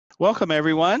Welcome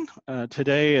everyone.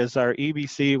 Today is our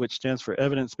EBC, which stands for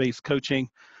Evidence-Based Coaching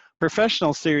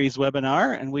Professional Series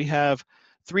Webinar, and we have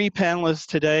three panelists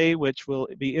today which will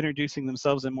be introducing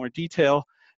themselves in more detail.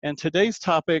 And today's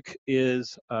topic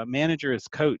is Manager as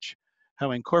Coach,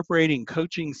 how incorporating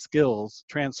coaching skills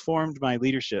transformed my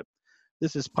leadership.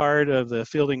 This is part of the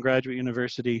Fielding Graduate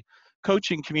University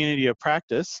Coaching Community of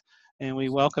Practice, and we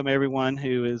welcome everyone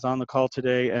who is on the call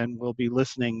today and will be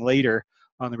listening later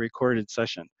on the recorded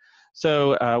session.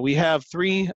 So we have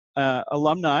three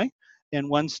alumni and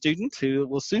one student who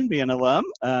will soon be an alum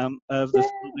of the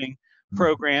Fielding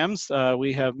programs.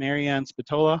 We have Marianne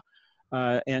Spatola,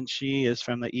 and she is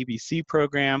from the EBC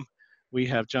program. We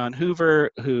have John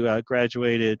Hoover, who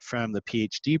graduated from the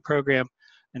PhD program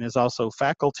and is also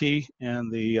faculty in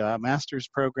the master's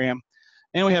program.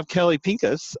 And we have Kelly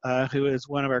Pincus, who is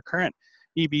one of our current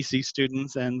EBC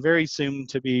students and very soon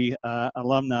to be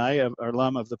alum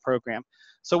of the program.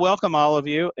 So welcome all of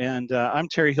you, and I'm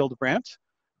Terry Hildebrandt.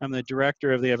 I'm the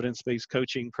director of the Evidence-Based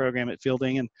Coaching program at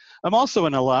Fielding, and I'm also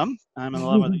an alum. I'm an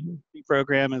alum of the EBC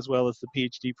program as well as the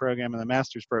PhD program and the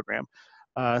master's program.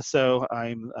 So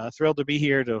I'm thrilled to be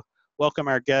here to welcome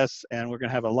our guests, and we're going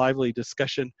to have a lively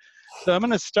discussion. So I'm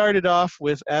going to start it off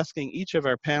with asking each of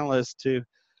our panelists to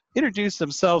introduce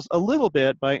themselves a little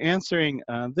bit by answering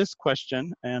this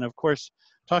question, and of course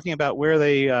talking about where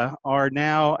they are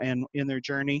now and in their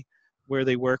journey, where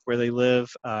they work, where they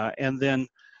live, and then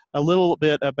a little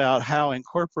bit about how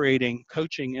incorporating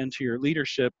coaching into your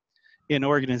leadership in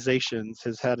organizations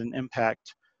has had an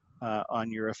impact on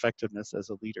your effectiveness as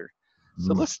a leader.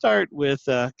 So let's start with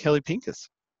Kelly Pincus.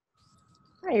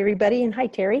 Hi everybody, and hi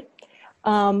Terry.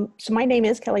 So my name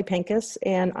is Kelly Pincus,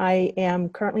 and I am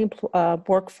currently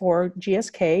work for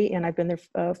GSK, and I've been there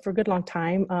for a good long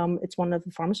time. It's one of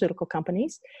the pharmaceutical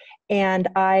companies, and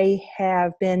I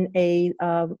have been a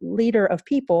leader of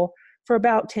people for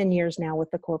about 10 years now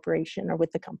with the corporation or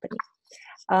with the company.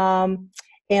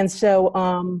 And so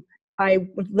I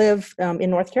live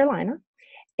in North Carolina,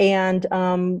 and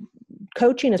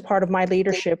coaching is part of my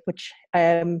leadership, which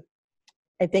I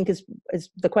think is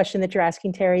the question that you're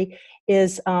asking, Terry,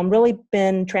 is really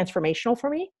been transformational for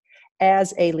me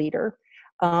as a leader.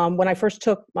 When I first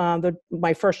took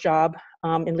my first job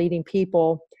in leading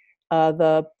people,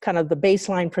 the kind of the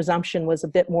baseline presumption was a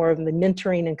bit more of the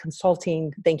mentoring and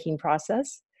consulting thinking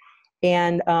process.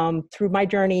 And through my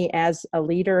journey as a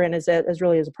leader and as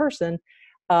really as a person,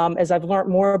 as I've learned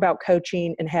more about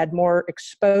coaching and had more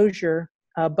exposure,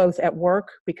 both at work,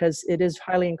 because it is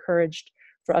highly encouraged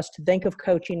for us to think of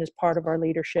coaching as part of our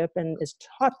leadership and is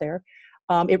taught there,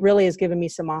 it really has given me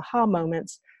some aha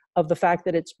moments of the fact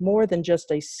that it's more than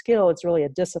just a skill, it's really a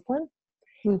discipline,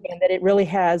 and that it really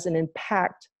has an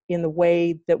impact in the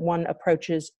way that one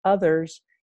approaches others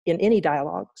in any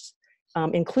dialogues,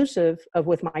 inclusive of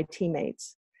with my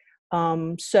teammates.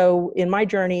 So in my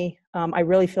journey, I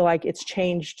really feel like it's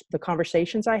changed the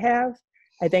conversations I have.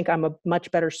 I think I'm a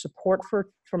much better support for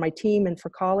my team and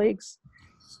for colleagues.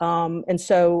 And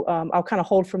so I'll kind of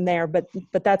hold from there, but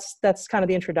that's kind of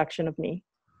the introduction of me.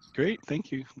 Great,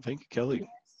 thank you, Kelly.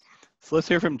 So let's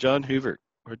hear from John Hoover,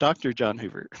 or Dr. John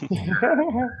Hoover.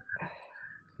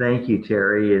 Thank you,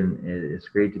 Terry, and it's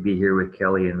great to be here with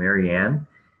Kelly and Marianne.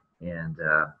 And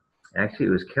actually,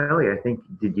 it was Kelly, I think,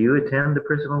 did you attend the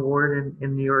Prism Award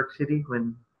in New York City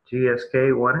when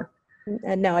GSK won it?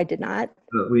 No, I did not.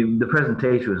 But the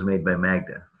presentation was made by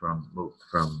Magda from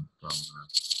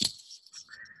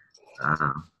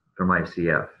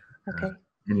ICF. Okay.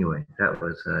 Anyway, that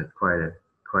was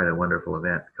quite a wonderful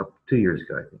event. 2 years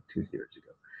ago, I think, 2 years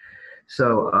ago.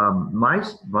 So I'm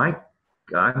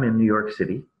in New York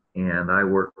City, and I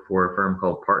work for a firm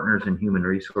called Partners in Human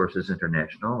Resources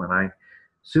International, and I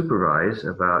supervise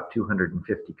about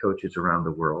 250 coaches around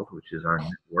the world, which is our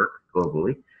network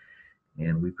globally.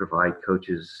 And we provide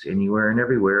coaches anywhere and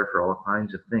everywhere for all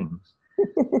kinds of things.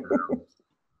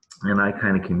 And I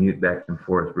kind of commute back and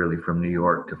forth really from New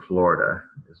York to Florida.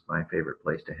 It's my favorite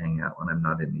place to hang out when I'm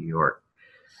not in New York.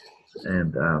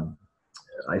 And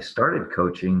I started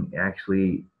coaching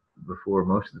actually before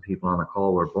most of the people on the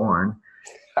call were born.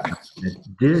 At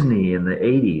Disney in the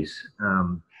 80s,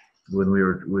 when we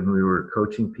were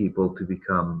coaching people to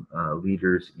become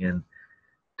leaders in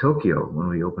Tokyo, when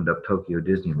we opened up Tokyo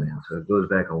Disneyland. So it goes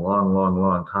back a long, long,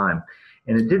 long time.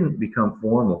 And it didn't become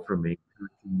formal for me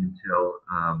until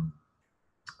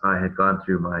I had gone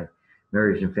through my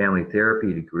marriage and family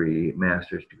therapy degree,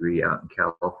 master's degree out in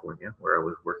California, where I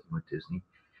was working with Disney.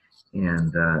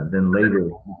 And then later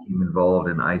became involved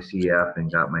in ICF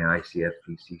and got my ICF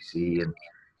PCC,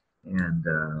 and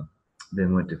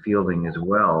then went to Fielding as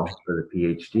well for the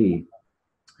PhD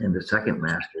and the second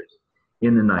master's.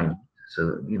 in the 90s.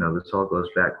 So, you know, this all goes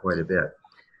back quite a bit.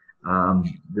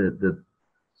 The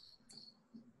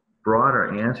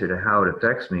broader answer to how it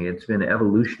affects me, it's been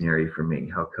evolutionary for me,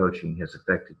 how coaching has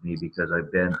affected me, because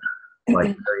I've been,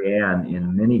 like Mary Ann,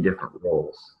 in many different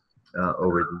roles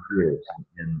over the years,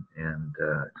 and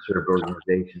served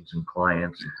organizations and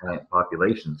clients and client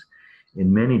populations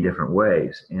in many different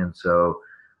ways. And so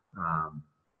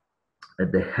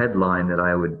the headline that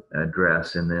I would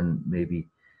address, and then maybe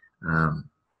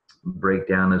break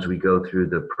down as we go through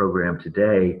the program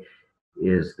today,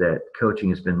 is that coaching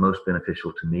has been most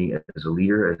beneficial to me as a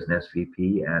leader, as an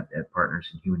SVP at Partners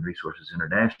in Human Resources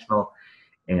International,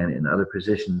 and in other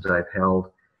positions I've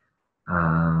held,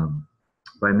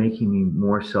 by making me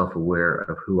more self-aware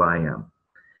of who I am.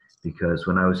 Because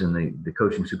when I was in the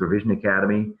Coaching Supervision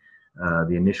Academy,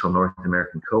 the initial North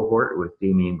American cohort with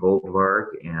Damien Goldvarg,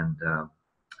 and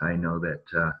I know that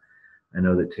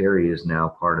Terry is now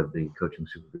part of the Coaching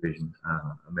Supervision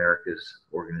Americas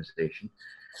organization.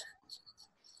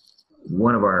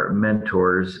 One of our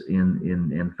mentors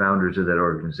and founders of that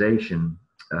organization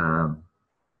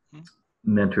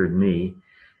mentored me,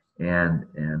 and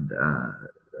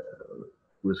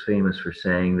was famous for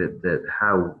saying that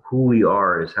who we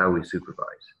are is how we supervise.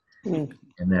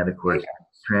 And that, of course,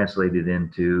 translated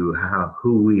into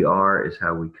who we are is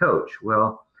how we coach.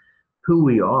 Well, who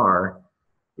we are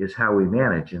is how we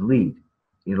manage and lead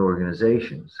in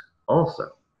organizations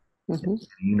also. It's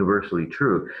universally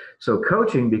true. So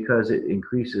coaching, because it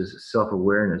increases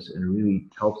self-awareness and really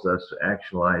helps us to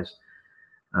actualize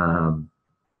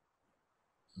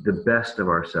the best of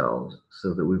ourselves,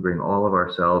 so that we bring all of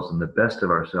ourselves and the best of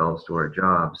ourselves to our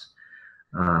jobs,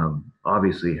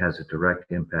 obviously has a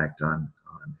direct impact on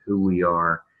who we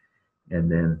are,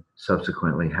 and then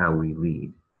subsequently how we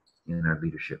lead in our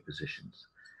leadership positions.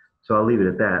 So I'll leave it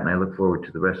at that, and I look forward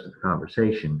to the rest of the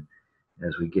conversation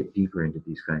as we get deeper into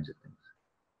these kinds of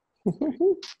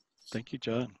things. Thank you,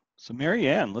 John. So Mary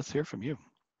Ann, let's hear from you.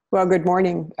 Well, good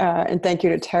morning, and thank you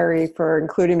to Terry for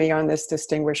including me on this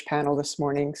distinguished panel this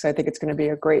morning. So I think it's going to be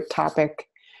a great topic,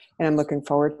 and I'm looking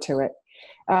forward to it.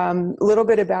 A little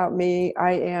bit about me.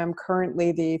 I am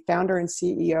currently the founder and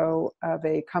CEO of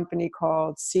a company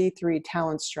called C3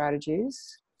 Talent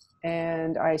Strategies.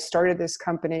 And I started this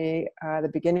company the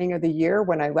beginning of the year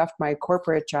when I left my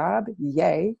corporate job,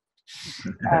 yay,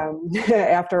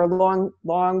 after a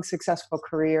long, successful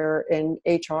career in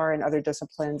HR and other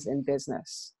disciplines in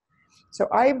business. So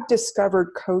I've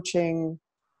discovered coaching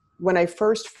when I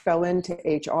first fell into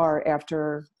HR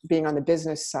after being on the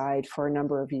business side for a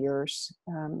number of years.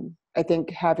 I think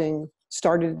having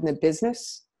started in the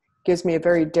business gives me a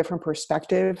very different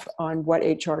perspective on what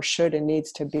HR should and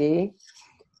needs to be.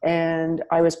 And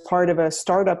I was part of a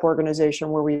startup organization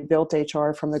where we built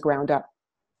HR from the ground up.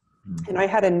 And I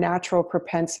had a natural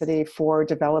propensity for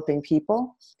developing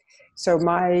people. So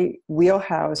my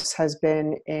wheelhouse has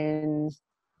been in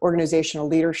organizational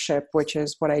leadership, which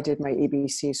is what I did my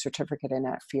EBC certificate in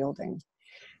at Fielding.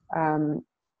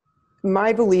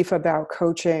 My belief about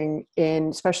coaching,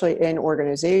 especially in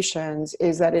organizations,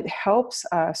 is that it helps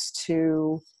us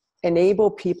to enable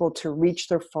people to reach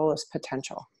their fullest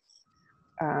potential.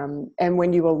 And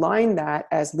when you align that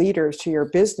as leaders to your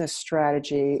business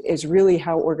strategy is really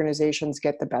how organizations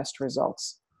get the best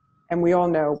results. And we all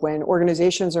know when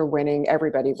organizations are winning,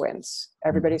 everybody wins.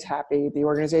 Everybody's happy. The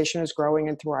organization is growing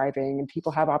and thriving, and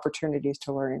people have opportunities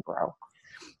to learn and grow.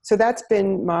 So that's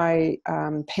been my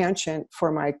penchant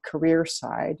for my career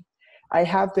side. I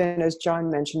have been, as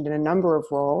John mentioned, in a number of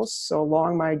roles. So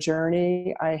along my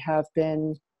journey, I have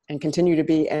been and continue to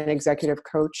be an executive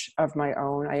coach of my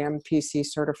own. I am PC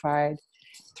certified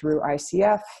through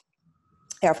ICF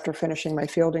after finishing my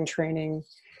Fielding training.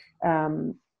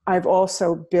 I've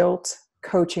also built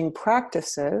coaching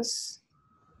practices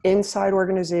inside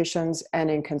organizations and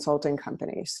in consulting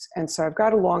companies. And so I've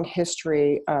got a long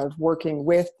history of working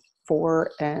with,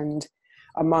 for, and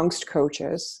amongst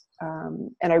coaches.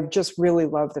 And I just really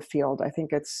love the field. I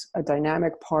think it's a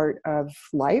dynamic part of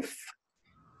life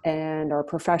and our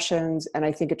professions, and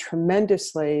I think it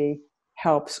tremendously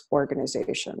helps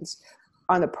organizations.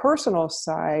 On the personal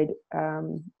side,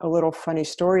 a little funny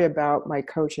story about my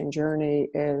coaching journey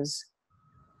is,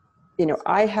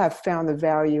 I have found the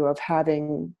value of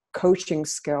having coaching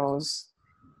skills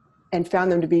and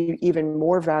found them to be even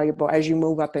more valuable as you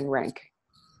move up in rank.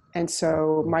 And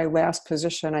so my last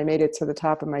position, I made it to the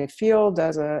top of my field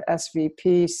as a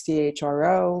SVP,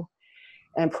 CHRO.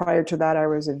 And prior to that, I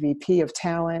was a VP of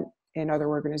talent in other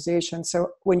organizations. So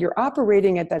when you're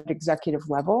operating at that executive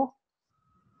level,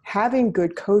 having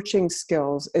good coaching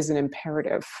skills is an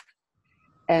imperative.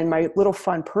 And my little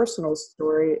fun personal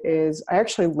story is I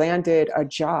actually landed a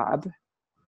job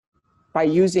by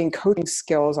using coaching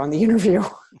skills on the interview.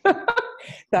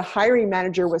 The hiring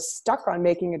manager was stuck on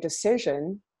making a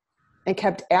decision and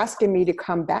kept asking me to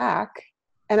come back.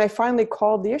 And I finally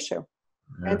called the issue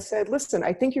and said, listen,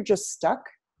 I think you're just stuck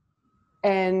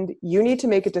and you need to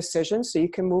make a decision so you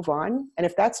can move on. And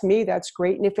if that's me, that's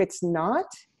great. And if it's not,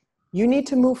 you need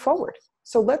to move forward.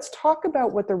 So let's talk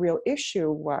about what the real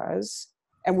issue was.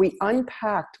 And we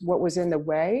unpacked what was in the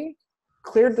way,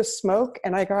 cleared the smoke,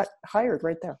 and I got hired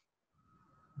right there.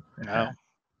 Wow,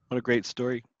 what a great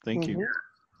story. Thank you. Mhm.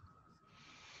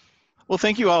 Well,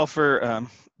 thank you all for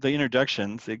the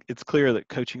introductions. It's clear that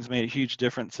coaching's made a huge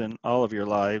difference in all of your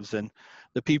lives and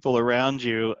the people around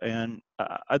you. And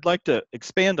I'd like to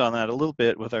expand on that a little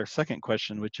bit with our second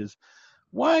question, which is,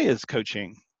 why is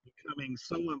coaching becoming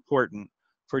so important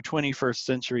for 21st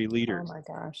century leaders? Oh my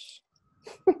gosh.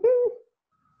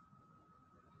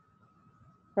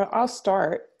 Well, I'll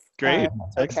start. Great,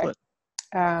 That's okay. excellent.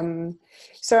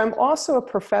 So I'm also a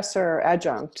professor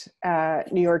adjunct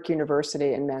at New York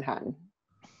University in Manhattan.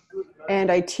 And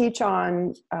I teach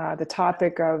on the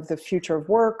topic of the future of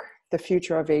work, the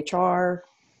future of HR,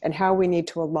 and how we need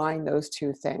to align those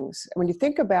two things. When you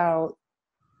think about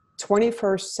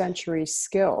 21st century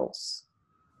skills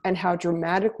and how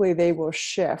dramatically they will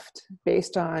shift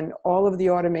based on all of the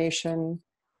automation,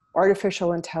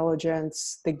 artificial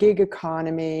intelligence, the gig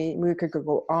economy, we could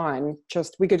go on,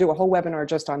 we could do a whole webinar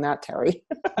just on that, Terry.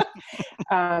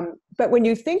 But when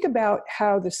you think about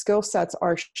how the skill sets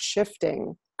are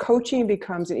shifting, coaching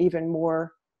becomes an even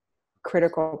more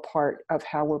critical part of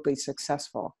how we'll be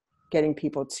successful getting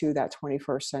people to that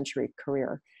 21st century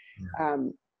career.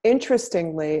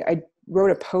 Interestingly, I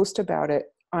wrote a post about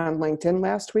it on LinkedIn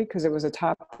last week because it was a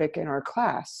topic in our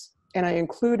class. And I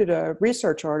included a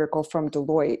research article from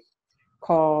Deloitte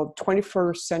called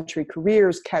 21st Century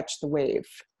Careers Catch the Wave.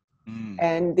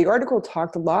 And the article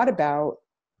talked a lot about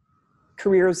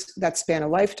careers that span a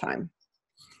lifetime.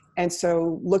 And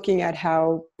so looking at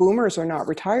how boomers are not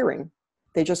retiring,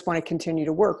 they just want to continue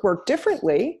to work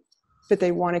differently, but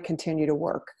they want to continue to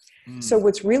work. So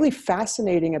what's really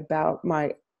fascinating about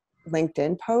my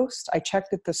LinkedIn post, I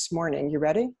checked it this morning. You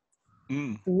ready?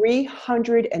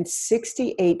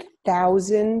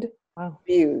 368,000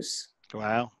 views.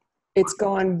 Wow. It's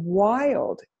gone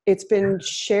wild. It's been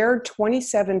shared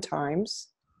 27 times.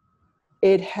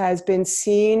 It has been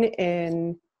seen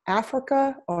in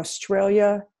Africa,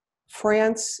 Australia,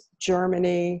 France,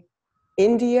 Germany,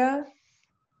 India.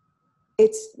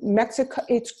 It's Mexico.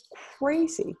 It's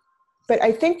crazy. But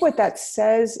I think what that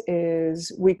says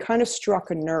is we kind of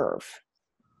struck a nerve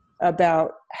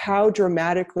about how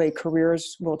dramatically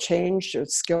careers will change,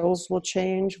 skills will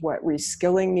change, what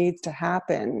reskilling needs to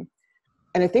happen.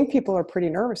 And I think people are pretty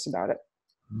nervous about it.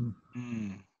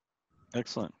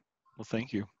 Excellent. Well,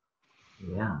 thank you.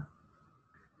 Yeah.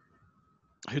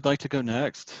 Who'd like to go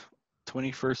next?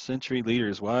 21st century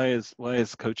leaders. Why is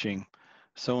coaching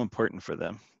so important for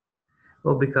them?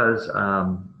 Well, because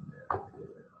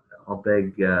I'll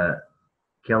beg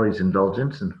Kelly's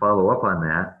indulgence and follow up on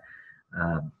that.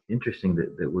 Interesting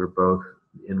that we're both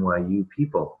NYU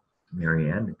people,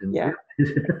 Marianne. Yeah.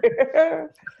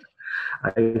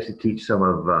 I used to teach some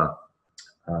of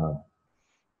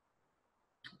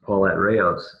Paulette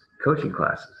Rayo's coaching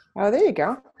classes. Oh, there you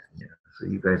go. Yeah. So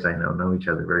you guys, I know each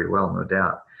other very well, no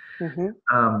doubt. Mm-hmm.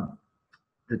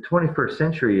 The 21st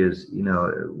century is,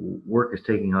 work is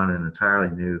taking on an entirely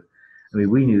new,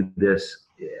 we knew this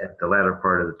at the latter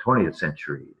part of the 20th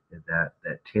century, that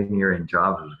tenure in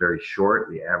jobs was very short.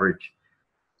 The average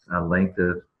length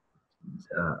of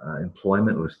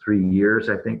employment was 3 years,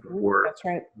 I think, before That's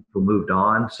right. people moved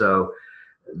on. So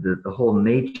the whole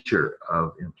nature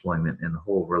of employment and the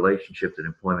whole relationship that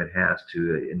employment has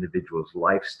to an individual's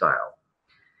lifestyle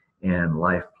and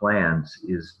life plans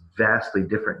is vastly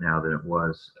different now than it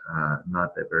was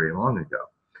not that very long ago.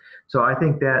 So I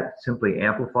think that simply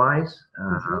amplifies,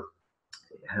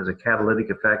 has a catalytic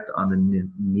effect on the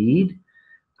need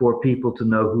for people to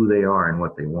know who they are and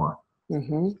what they want,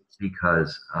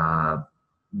 because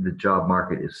the job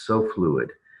market is so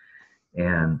fluid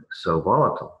and so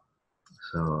volatile.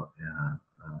 So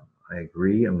I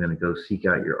agree. I'm going to go seek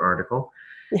out your article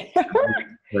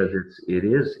because it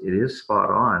is spot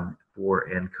on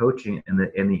and coaching and the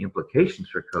implications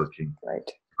for coaching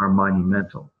are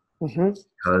monumental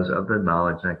because of the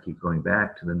knowledge. And I keep going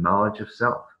back to the knowledge of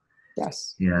self.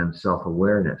 Yes. And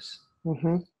self-awareness,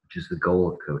 which is the goal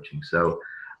of coaching. So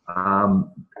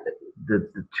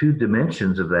the two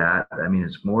dimensions of that,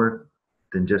 it's more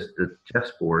than just the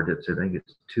chessboard. I think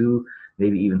it's two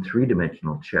maybe even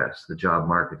three-dimensional chess, the job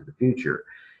market of the future,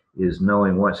 is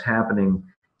knowing what's happening.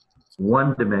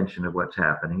 One dimension of what's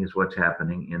happening is what's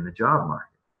happening in the job market.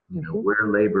 You know, where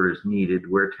labor is needed,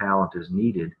 where talent is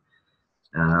needed.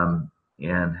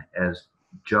 And as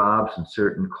jobs and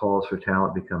certain calls for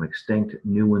talent become extinct,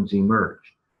 new ones emerge.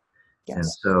 Yes. And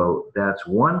so that's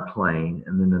one plane.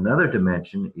 And then another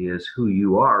dimension is who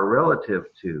you are relative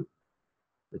to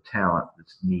the talent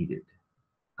that's needed.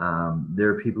 There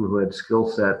are people who had skill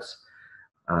sets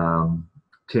 10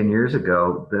 years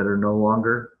ago that are no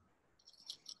longer,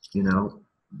 you know,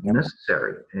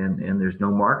 necessary, and there's no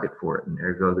market for it, and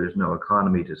ergo there's no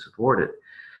economy to support it.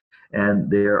 And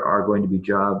there are going to be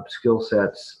job skill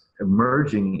sets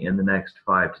emerging in the next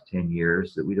 5 to 10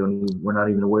 years that we're not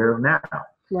even aware of now.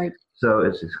 Right. So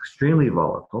it's extremely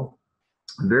volatile,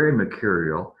 very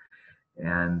mercurial.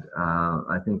 And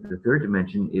I think the third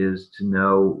dimension is to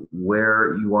know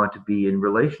where you want to be in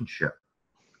relationship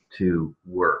to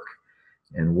work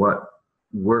and what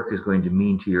work is going to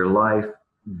mean to your life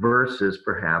versus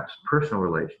perhaps personal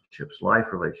relationships, life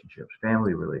relationships,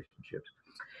 family relationships.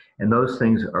 And those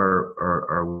things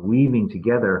are weaving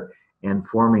together and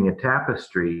forming a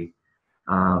tapestry,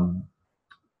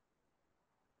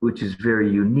 which is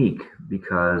very unique,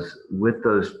 because with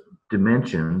those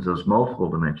dimensions, those multiple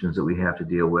dimensions that we have to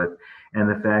deal with, and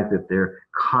the fact that they're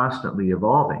constantly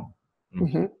evolving,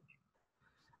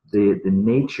 the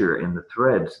nature and the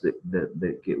threads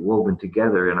that get woven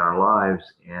together in our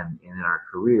lives and in our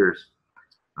careers,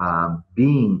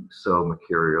 being so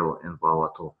mercurial and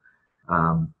volatile,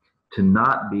 to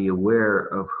not be aware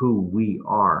of who we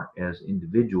are as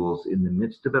individuals in the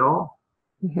midst of it all,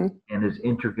 and as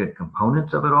intricate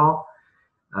components of it all,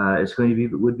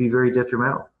 would be very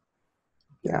detrimental.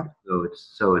 Yeah.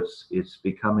 So it's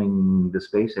becoming the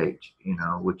space age, you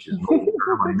know, which is an old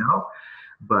term, I know,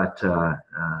 but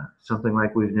something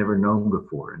like we've never known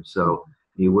before. And so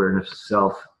the awareness of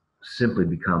self simply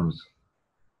becomes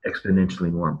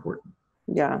exponentially more important.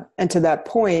 Yeah. And to that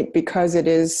point, because it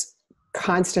is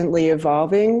constantly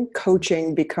evolving,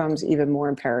 coaching becomes even more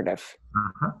imperative.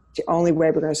 It's the only way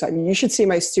we're going to start. You should see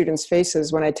my students'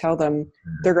 faces when I tell them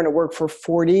they're going to work for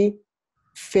 40,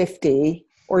 50,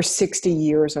 or 60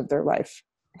 years of their life.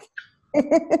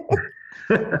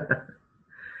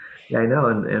 Yeah, I know.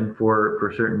 And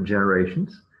for certain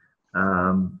generations,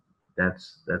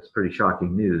 that's pretty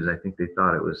shocking news. I think they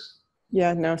thought it was.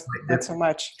 Yeah, no, not so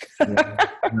much.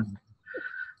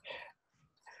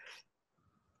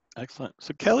 Excellent.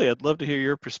 So Kelly, I'd love to hear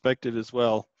your perspective as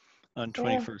well on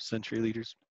 21st century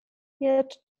leaders. Yeah,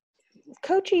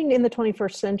 coaching in the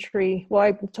 21st century, well,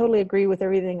 I totally agree with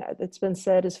everything that's been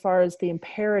said as far as the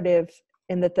imperative,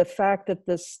 and that the fact that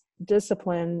this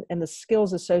discipline and the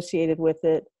skills associated with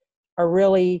it are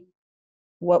really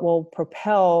what will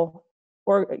propel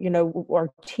our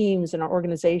teams and our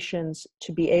organizations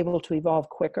to be able to evolve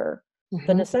quicker.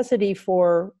 The necessity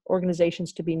for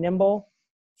organizations to be nimble,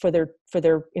 for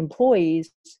their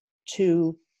employees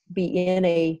to be in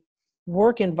a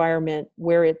work environment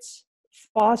where it's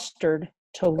fostered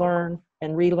to learn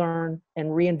and relearn and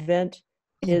reinvent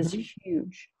is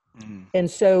huge. And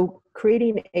so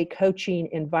creating a coaching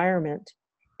environment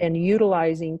and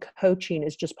utilizing coaching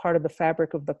as just part of the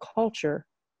fabric of the culture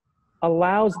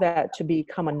allows that to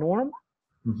become a norm.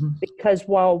 Because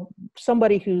while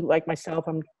somebody who, like myself,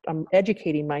 I'm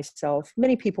educating myself,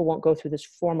 many people won't go through this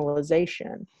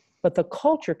formalization, but the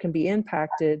culture can be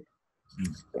impacted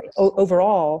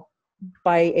overall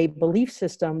by a belief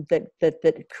system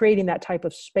that creating that type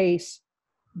of space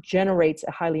generates a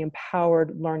highly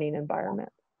empowered learning environment.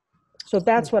 So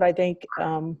that's what I think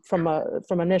from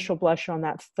initial blush on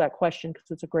that question,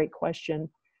 because it's a great question,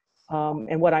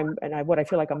 and what I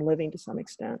feel like I'm living to some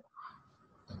extent.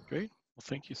 Great. Well,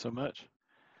 thank you so much.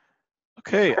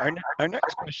 Okay, our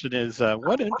next question is,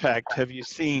 what impact have you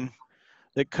seen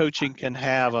that coaching can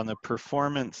have on the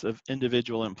performance of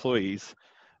individual employees?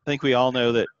 I think we all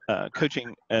know that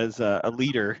coaching as a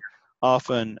leader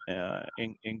often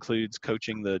includes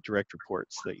coaching the direct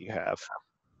reports that you have,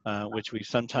 which we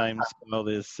sometimes call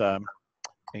this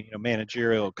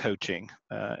managerial coaching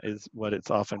is what it's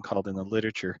often called in the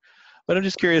literature. But I'm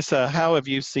just curious, how have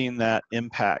you seen that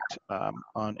impact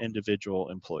on individual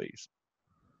employees?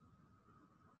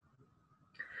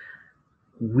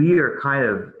 We are kind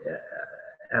of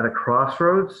at a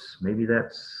crossroads. Maybe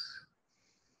that's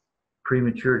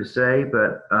premature to say,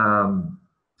 but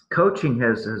coaching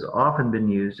has often been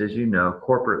used, as you know,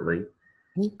 corporately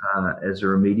as a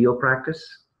remedial practice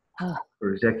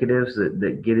for executives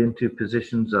that get into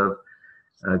positions of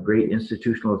great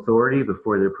institutional authority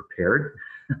before they're prepared.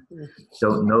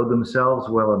 don't know themselves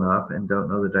well enough, and don't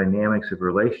know the dynamics of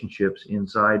relationships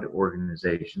inside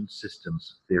organizations,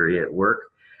 systems theory at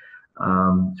work,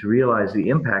 to realize the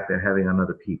impact they're having on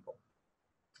other people.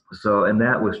 So, and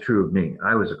that was true of me.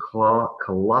 I was a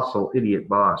colossal idiot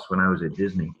boss when I was at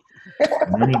Disney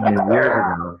many, many years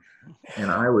ago.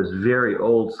 And I was very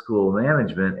old school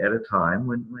management at a time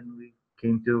when we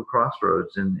came to a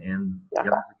crossroads, and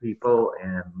younger people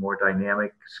and more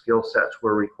dynamic skill sets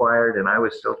were required. And I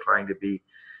was still trying to be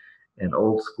an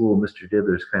old school Mr.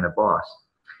 Diddlers kind of boss.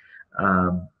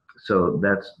 So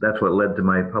that's what led to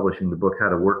my publishing the book, How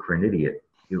to Work for an Idiot.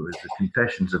 It was the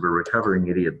confessions of a recovering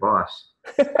idiot boss.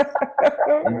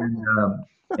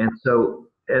 And so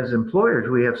as employers,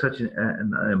 we have such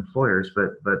employers,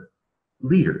 but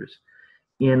leaders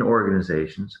in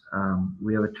organizations,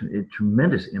 we have a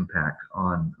tremendous impact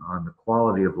on the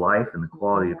quality of life and the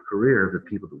quality of career of the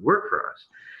people that work for us.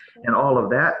 And all of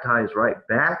that ties right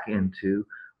back into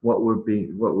what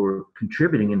we're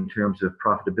contributing in terms of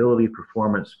profitability,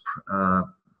 performance,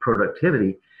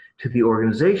 productivity to the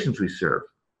organizations we serve.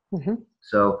 Mm-hmm.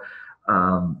 So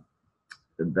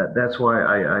that's why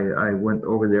I went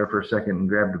over there for a second and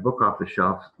grabbed a book off the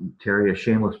shelf, Terry, a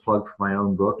shameless plug for my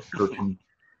own book, Coaching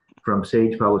from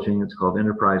Sage Publishing. It's called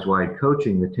Enterprise-Wide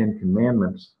Coaching, the 10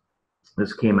 Commandments.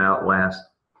 This came out last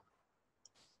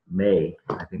May,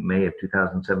 I think May of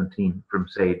 2017 from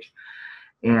Sage.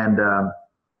 And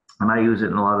I use it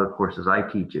in a lot of the courses I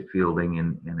teach at Fielding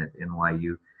and at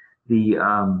NYU. The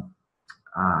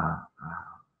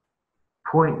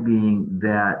point being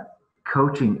that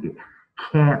coaching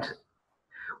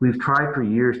we've tried for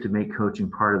years to make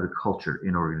coaching part of the culture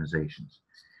in organizations.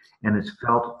 And it's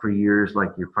felt for years like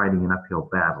you're fighting an uphill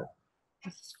battle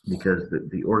because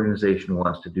the organization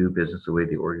wants to do business the way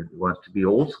the organization wants to be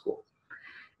old school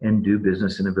and do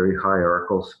business in a very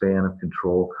hierarchical span of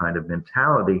control kind of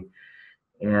mentality.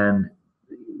 And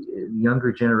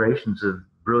younger generations of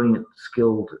brilliant,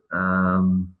 skilled,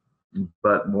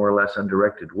 but more or less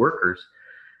undirected workers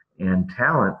and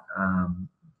talent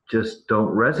just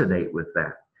don't resonate with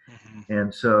that. Mm-hmm.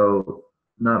 And so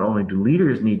not only do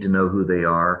leaders need to know who they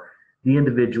are, the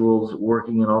individuals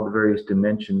working in all the various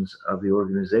dimensions of the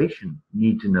organization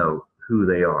need to know who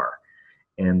they are.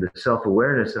 And the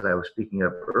self-awareness that I was speaking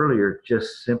of earlier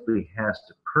just simply has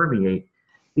to permeate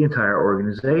the entire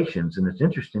organizations. And it's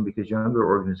interesting because younger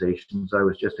organizations, I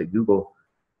was just at Google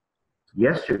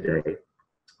yesterday,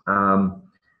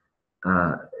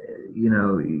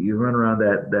 you run around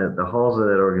the halls of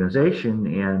that organization,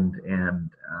 and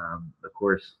of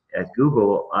course at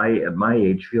Google, I at my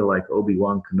age feel like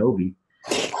Obi-Wan Kenobi.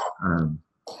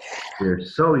 They're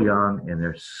so young and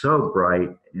they're so bright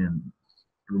and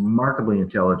remarkably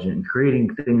intelligent and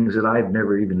creating things that I've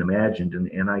never even imagined,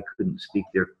 and I couldn't speak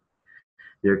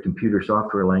their computer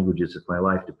software languages if my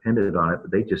life depended on it,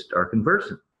 but they just are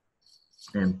conversant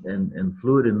and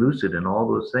fluid and lucid and all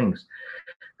those things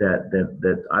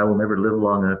that I will never live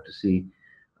long enough to see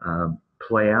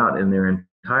play out in their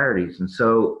entireties. And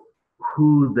so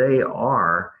who they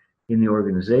are in the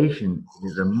organization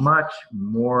is a much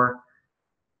more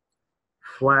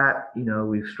flat,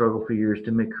 we've struggled for years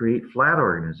to create flat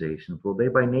organizations. Well, they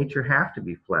by nature have to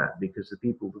be flat because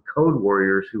the code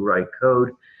warriors who write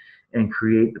code and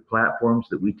create the platforms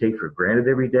that we take for granted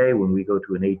every day when we go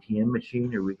to an ATM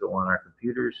machine or we go on our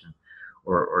computers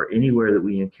or anywhere that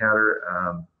we encounter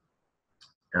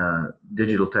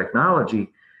digital technology,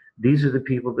 these are the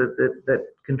people that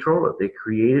control it. They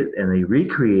create it and they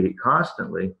recreate it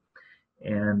constantly.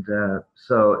 And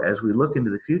so as we look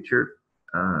into the future,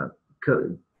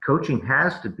 coaching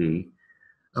has to be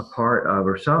a part of,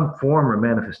 or some form or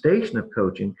manifestation of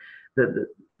coaching, that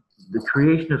the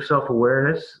creation of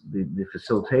self-awareness, the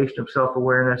facilitation of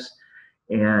self-awareness,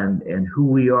 and who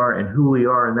we are,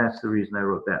 and that's the reason I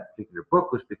wrote that particular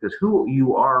book, was because who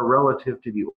you are relative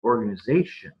to the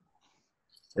organization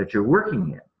that you're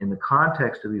working in the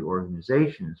context of the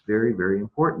organization is very, very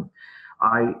important.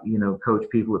 I, coach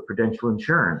people at Prudential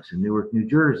Insurance in Newark, New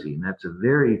Jersey, and that's a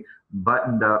very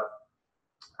buttoned up,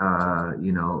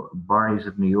 Barneys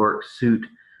of New York suit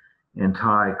and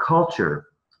tie culture.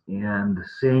 And the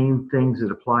same things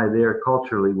that apply there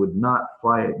culturally would not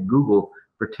apply at Google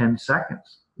for 10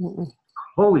 seconds. Mm-mm.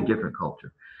 Wholly different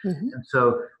culture. Mm-hmm. And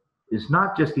so it's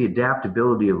not just the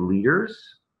adaptability of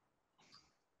leaders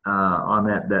on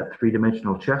that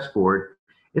three-dimensional chessboard,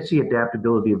 it's the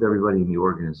adaptability of everybody in the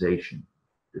organization.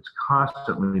 It's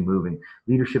constantly moving.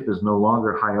 Leadership is no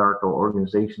longer hierarchical.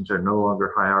 Organizations are no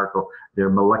longer hierarchical. They're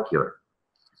molecular.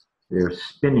 They're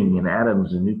spinning, and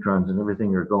atoms and neutrons and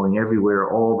everything are going everywhere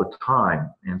all the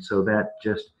time. And so that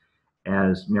just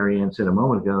as Marianne said a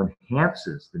moment ago,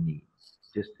 enhances the need,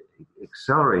 just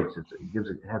accelerates it.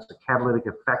 It has a catalytic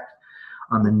effect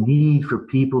on the need for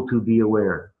people to be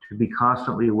aware, to be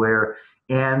constantly aware,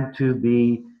 and to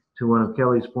be, to one of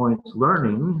Kelly's points,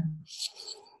 learning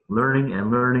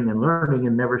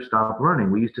and never stop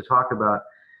learning. We used to talk about,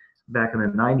 back in the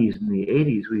 90s and the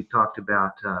 80s, we talked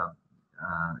about the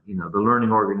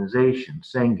learning organization,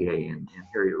 Senge, and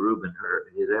Harriet Rubin,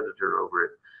 his editor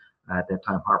over at that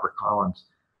time, HarperCollins.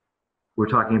 We're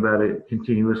talking about a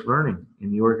continuous learning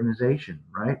in the organization,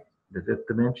 right? The fifth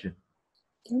dimension.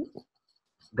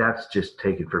 That's just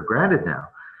taken for granted now.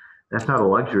 That's not a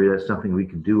luxury. That's something we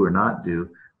can do or not do.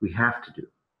 We have to do.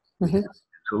 Mm-hmm.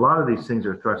 So a lot of these things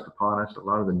are thrust upon us, a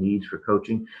lot of the needs for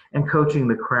coaching, and coaching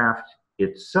the craft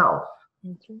itself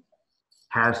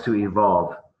has to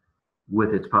evolve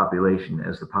with its population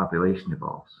as the population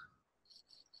evolves.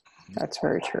 That's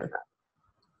very true.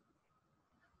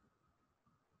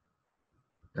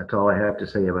 That's all I have to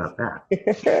say about that.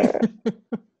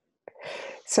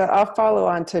 So I'll follow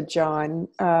on to John.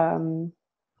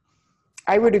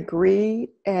 I would agree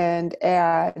and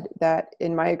add that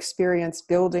in my experience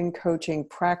building coaching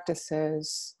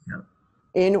practices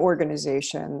in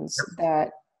organizations,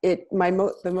 that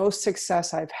the most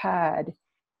success I've had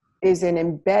is in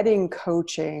embedding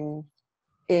coaching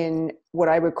in what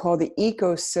I would call the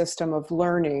ecosystem of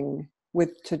learning,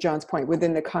 to John's point,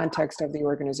 within the context of the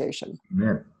organization.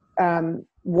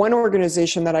 One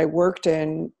organization that I worked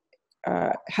in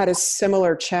had a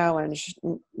similar challenge.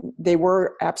 They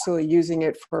were absolutely using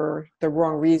it for the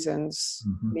wrong reasons,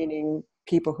 meaning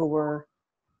people who were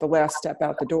the last step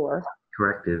out the door.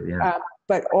 Corrective, yeah.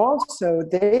 But also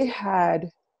they had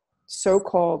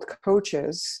so-called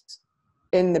coaches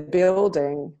in the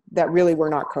building that really were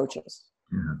not coaches.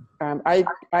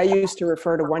 I used to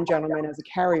refer to one gentleman as a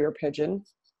carrier pigeon,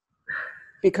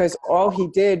 because all he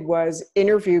did was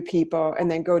interview people and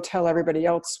then go tell everybody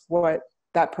else what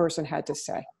that person had to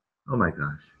say. Oh my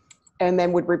gosh. And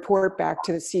then would report back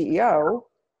to the CEO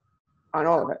on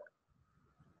all of it.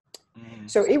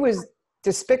 So it was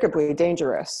despicably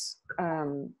dangerous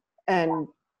and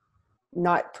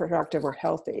not productive or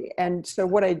healthy. And so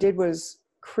what I did was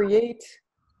create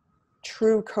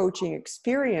true coaching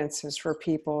experiences for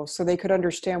people so they could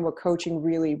understand what coaching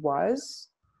really was,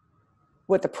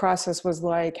 what the process was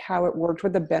like, how it worked,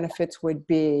 what the benefits would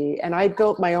be. And I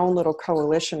built my own little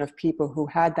coalition of people who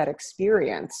had that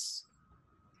experience.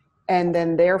 And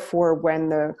then therefore, when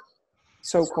the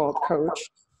so-called coach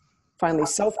finally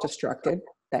self-destructed,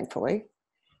 thankfully,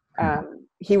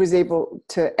 he was able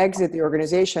to exit the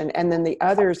organization. And then the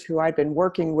others who I'd been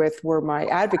working with were my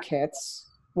advocates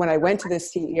when I went to the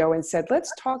CEO and said,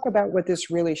 let's talk about what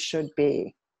this really should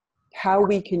be, how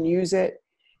we can use it,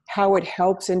 how it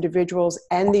helps individuals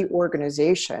and the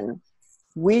organization.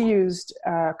 We used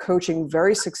coaching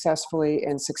very successfully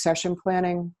in succession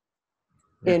planning,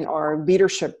 in our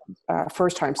leadership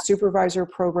first-time supervisor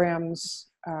programs,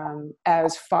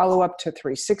 as follow-up to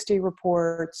 360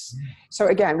 reports. So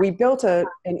again, we built an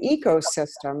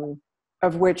ecosystem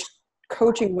of which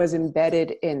coaching was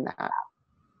embedded in that.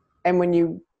 And when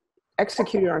you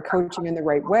executed on coaching in the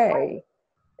right way,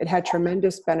 it had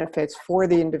tremendous benefits for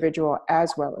the individual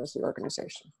as well as the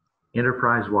organization.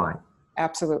 Enterprise-wide.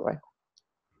 Absolutely.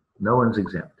 No one's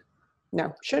exempt.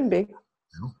 No, shouldn't be.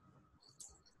 No.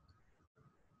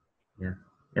 Yeah.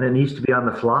 And it needs to be on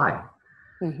the fly.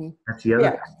 That's the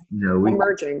other thing.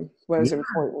 Emerging was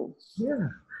important. Yeah.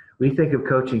 We think of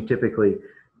coaching typically,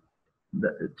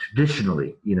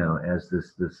 traditionally, as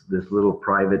this little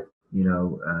private,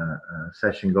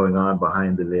 session going on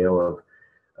behind the veil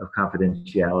of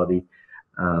confidentiality,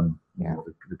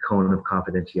 the cone of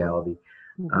confidentiality,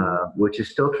 which is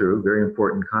still true, very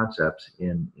important concepts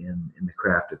in the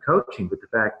craft of coaching. But the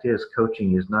fact is,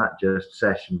 coaching is not just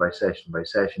session by session by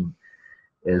session,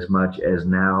 as much as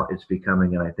now it's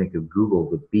becoming, and I think of Google,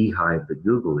 the beehive that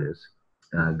Google is,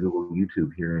 Google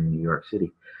YouTube here in New York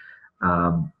City.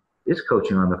 It's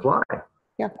coaching on the fly.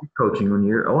 Yeah. You're coaching when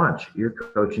you're at lunch. You're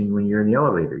coaching when you're in the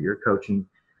elevator. You're coaching,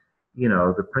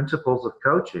 the principles of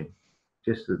coaching,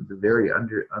 just the very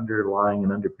underlying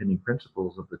and underpinning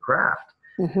principles of the craft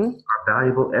are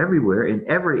valuable everywhere in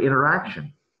every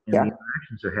interaction. And the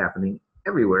interactions are happening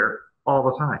everywhere all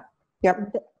the time.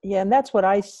 Yep. Yeah, and that's what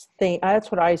I think.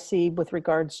 That's what I see with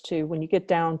regards to when you get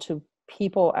down to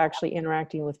people actually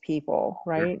interacting with people,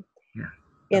 right? Yeah.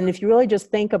 And if you really just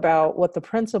think about what the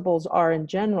principles are in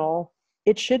general,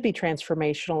 it should be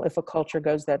transformational if a culture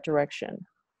goes that direction.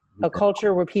 A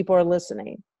culture where people are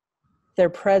listening, they're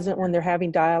present when they're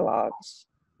having dialogues,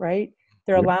 right?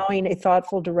 They're allowing a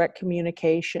thoughtful, direct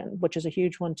communication, which is a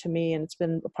huge one to me. And it's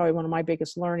been probably one of my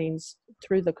biggest learnings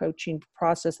through the coaching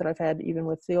process that I've had, even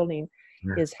with fielding,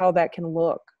 is how that can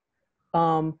look.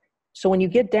 So when you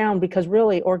get down, because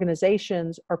really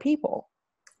organizations are people,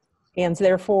 and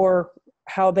therefore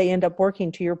how they end up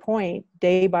working, to your point,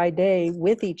 day by day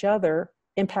with each other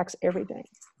impacts everything.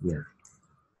 Yeah.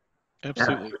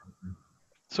 Absolutely.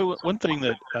 So one thing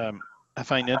that I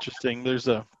find interesting, there's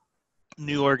a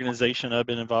new organization I've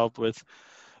been involved with.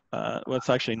 Well, it's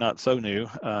actually not so new,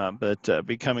 but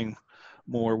becoming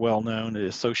more well-known, the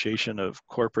Association of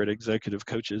Corporate Executive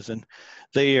Coaches, and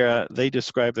they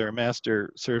describe their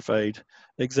master certified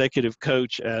executive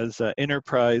coach as an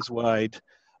enterprise-wide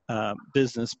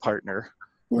business partner,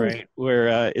 right?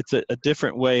 Where it's a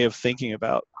different way of thinking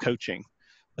about coaching,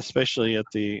 especially at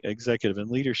the executive and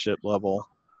leadership level,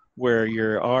 where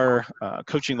you are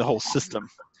coaching the whole system,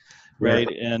 right?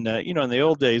 And you know, in the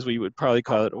old days, we would probably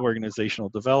call it organizational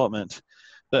development,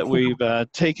 but we've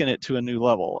taken it to a new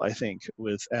level, I think,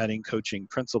 with adding coaching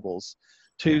principles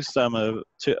to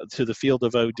to the field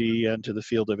of OD and to the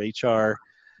field of HR,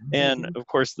 and of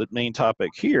course, the main topic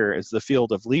here is the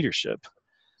field of leadership.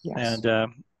 And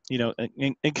you know,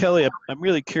 and Kelly, I'm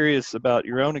really curious about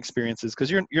your own experiences,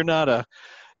 because you're not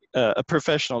a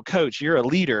professional coach. You're a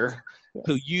leader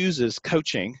who uses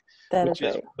coaching,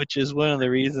 which is one of the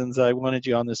reasons I wanted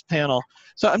you on this panel.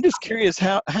 So I'm just curious,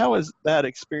 how has that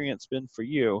experience been for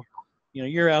you? You know,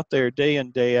 you're out there day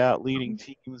in, day out leading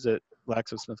teams at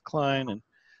GlaxoSmithKline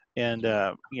and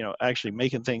you know, actually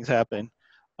making things happen.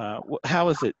 How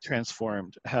has it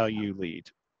transformed how you lead?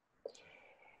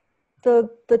 The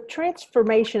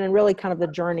transformation, and really kind of the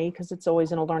journey, because it's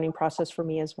always in a learning process for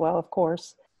me as well, of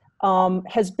course,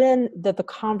 has been that the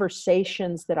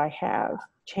conversations that I have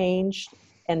changed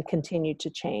and continue to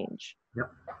change.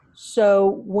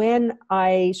 So when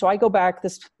I go back,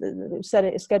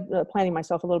 planning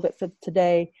myself a little bit for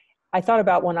today, I thought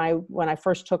about when I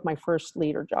first took my first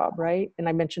leader job, right? And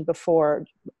I mentioned before,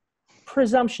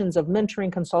 presumptions of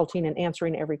mentoring, consulting, and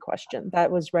answering every question. That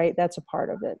was right. That's a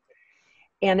part of it.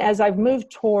 And as I've moved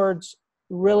towards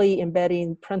really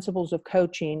embedding principles of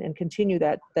coaching and continue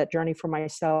that journey for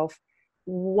myself,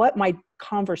 what my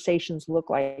conversations look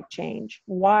like change.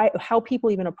 How people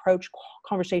even approach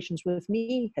conversations with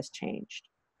me has changed.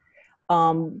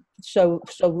 So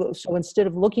instead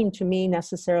of looking to me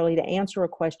necessarily to answer a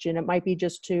question, it might be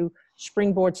just to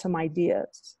springboard some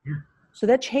ideas. So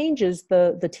that changes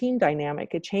the team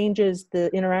dynamic. It changes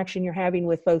the interaction you're having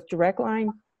with both direct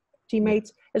line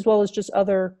teammates as well as just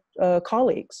other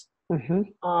colleagues.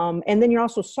 And then you're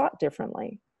also sought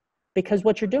differently, because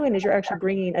what you're doing is you're actually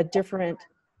bringing a different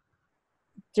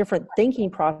thinking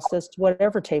process to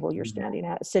whatever table you're sitting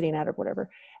at or whatever,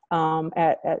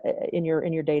 in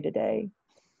your day to day.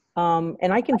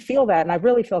 And I can feel that, and I've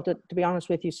really felt it, to be honest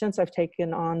with you, since I've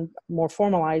taken on more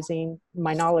formalizing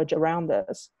my knowledge around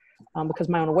this, because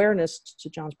my own awareness, to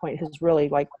John's point, is really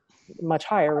like much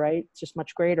higher, right? It's just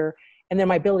much greater. And then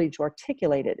my ability to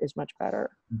articulate it is much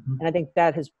better. And I think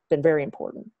that has been very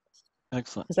important.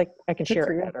 Excellent. Because I can share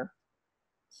it better.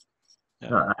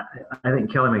 I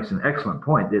think Kelly makes an excellent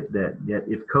point that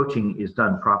if coaching is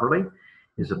done properly,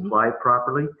 is applied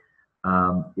properly,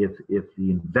 if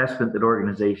the investment that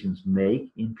organizations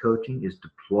make in coaching is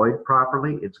deployed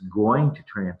properly, it's going to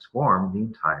transform the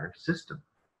entire system.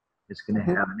 It's going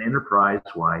to have an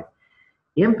enterprise-wide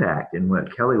impact. And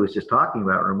what Kelly was just talking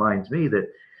about reminds me that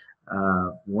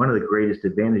one of the greatest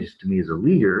advantages to me as a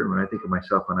leader, when I think of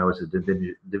myself when I was a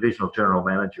divisional general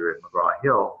manager at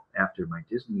McGraw-Hill after my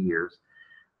Disney years,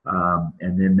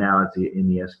 and then now in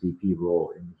the SVP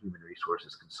role in the human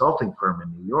resources consulting firm in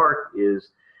New York, is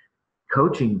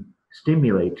coaching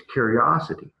stimulates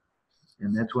curiosity.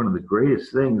 And that's one of the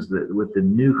greatest things that with the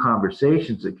new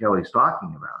conversations that Kelly's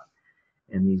talking about,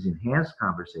 and these enhanced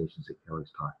conversations that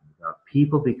Kelly's talking about,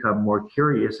 people become more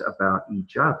curious about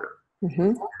each other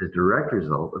as a direct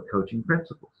result of coaching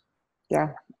principles.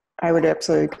 Yeah, I would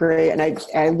absolutely agree. And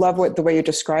I love the way you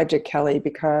described it, Kelly,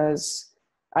 because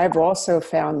I've also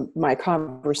found my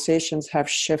conversations have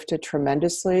shifted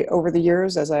tremendously over the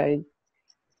years as I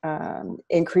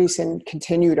increase and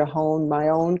continue to hone my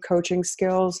own coaching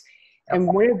skills. And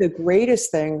one of the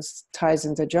greatest things ties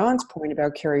into John's point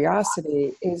about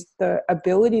curiosity is the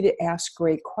ability to ask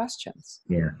great questions.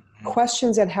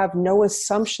 Questions that have no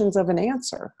assumptions of an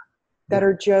answer, that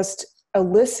are just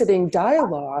eliciting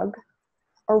dialogue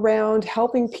around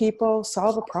helping people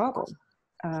solve a problem.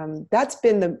 That's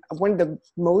been one of the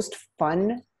most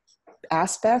fun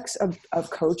aspects of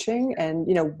coaching, and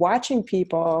watching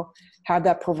people have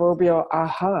that proverbial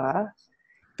aha,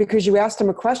 because you asked them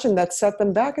a question that set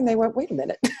them back and they went, wait a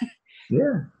minute.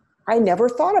 Yeah. I never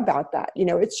thought about that.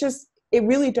 It's just, it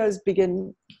really does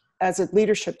begin as a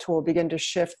leadership tool, begin to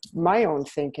shift my own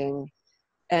thinking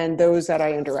and those that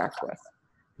I interact with.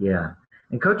 Yeah.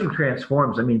 And coaching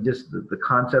transforms, just the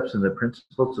concepts and the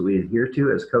principles that we adhere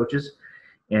to as coaches,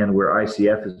 and where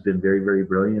ICF has been very, very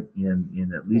brilliant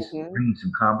in at least bringing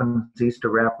some competencies to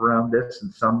wrap around this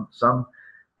and some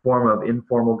form of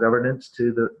informal governance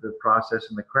to the process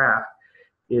and the craft,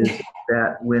 is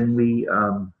that when we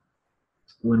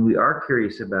are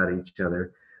curious about each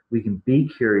other, we can be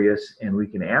curious and we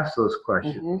can ask those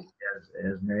questions,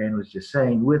 as Marianne was just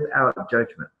saying, without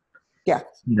judgment. Yeah.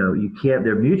 You can't,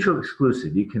 they're mutually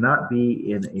exclusive. You cannot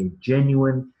be in a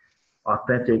genuine,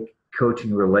 authentic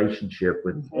coaching relationship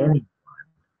with anyone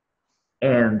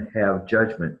and have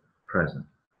judgment present.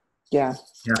 Yeah.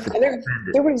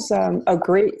 There was a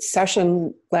great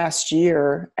session last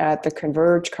year at the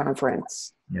Converge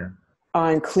conference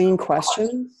on clean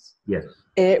questions. Yes.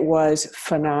 It was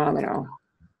phenomenal.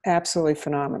 Absolutely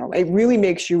phenomenal. It really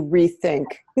makes you rethink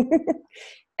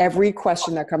every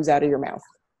question that comes out of your mouth.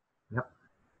 Yep.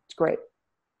 It's great.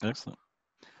 Excellent.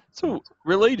 So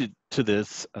related to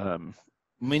this,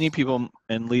 many people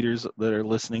and leaders that are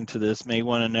listening to this may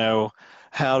want to know,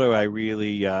 how do I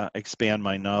really expand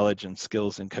my knowledge and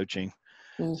skills in coaching?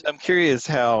 So I'm curious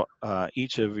how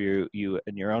each of you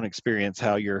in your own experience,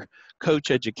 how your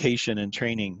coach education and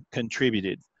training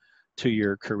contributed to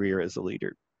your career as a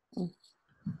leader.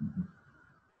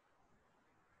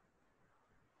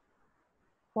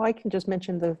 Well, I can just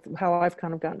mention how I've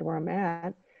kind of gotten to where I'm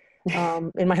at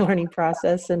in my learning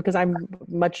process, and because I'm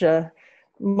much at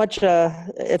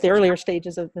the earlier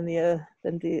stages than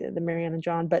the Marianne and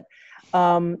John. But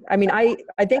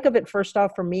I think of it, first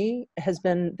off, for me, has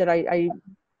been that I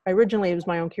originally, it was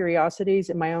my own curiosities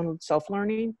and my own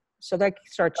self-learning. So that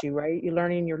starts you, right? You're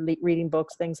learning, you're reading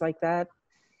books, things like that.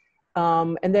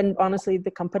 And then honestly,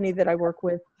 the company that I work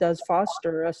with does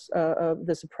foster us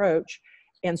this approach.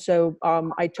 And so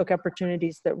I took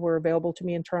opportunities that were available to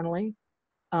me internally.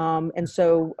 And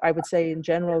so I would say in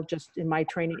general, just in my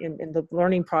training, in the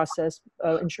learning process,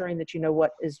 ensuring that you know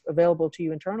what is available to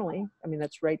you internally.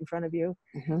 That's right in front of you.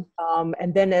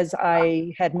 And then as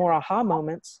I had more aha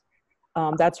moments,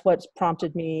 that's what's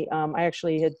prompted me. I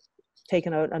actually had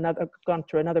taken gone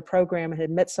through another program and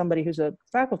had met somebody who's a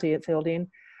faculty at Fielding.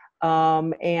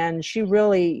 And she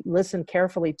really listened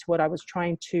carefully to what I was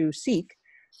trying to seek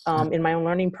in my own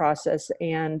learning process.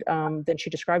 And then she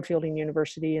described Fielding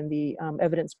University and the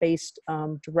evidence-based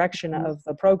direction of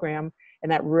the program.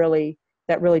 And that really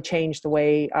changed the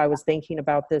way I was thinking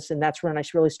about this. And that's when I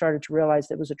really started to realize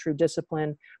that it was a true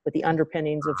discipline with the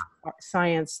underpinnings of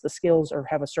science. The skills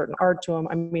have a certain art to them.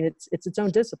 It's its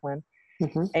own discipline.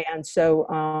 And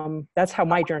so that's how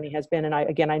my journey has been. And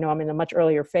I know I'm in a much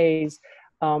earlier phase,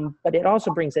 but it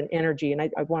also brings an energy. And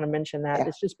I want to mention that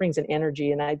it just brings an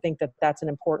energy. And I think that that's an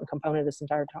important component of this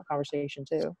entire conversation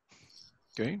too.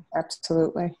 Great.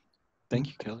 Absolutely. Thank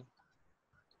you, Kelly.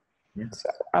 Yeah. So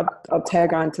I'll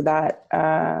tag on to that.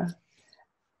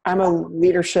 I'm a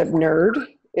leadership nerd,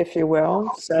 if you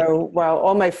will. So while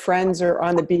all my friends are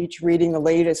on the beach reading the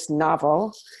latest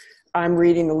novel, I'm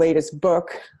reading the latest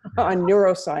book on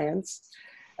neuroscience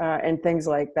and things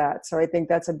like that. So I think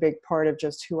that's a big part of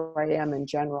just who I am in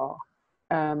general.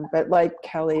 But like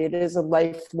Kelly, it is a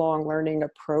lifelong learning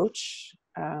approach.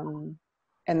 And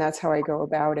that's how I go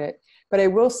about it. But I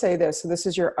will say this, so this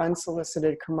is your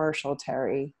unsolicited commercial,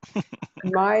 Terry.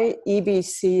 My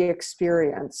EBC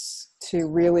experience to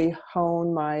really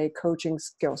hone my coaching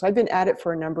skills. I've been at it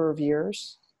for a number of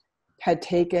years, had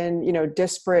taken,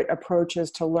 disparate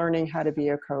approaches to learning how to be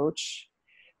a coach.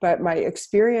 But my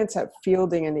experience at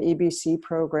Fielding in the EBC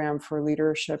program for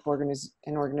leadership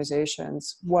in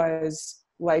organizations was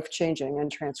life-changing and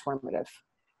transformative.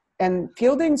 And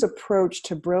Fielding's approach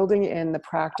to building in the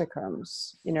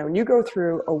practicums, when you go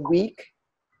through a week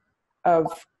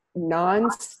of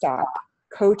nonstop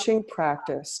coaching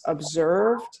practice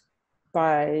observed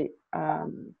by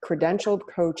credentialed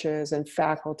coaches and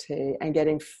faculty and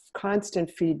getting constant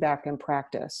feedback and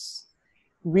practice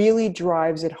really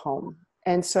drives it home.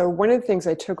 And so one of the things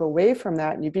I took away from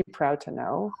that, and you'd be proud to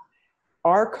know,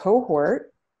 our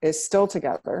cohort is still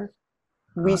together.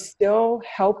 We still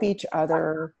help each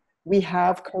other. We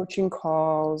have coaching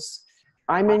calls.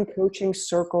 I'm in coaching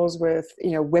circles with,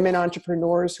 women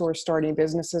entrepreneurs who are starting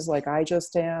businesses like I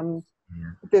just am.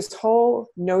 Yeah. This whole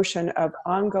notion of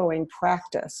ongoing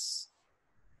practice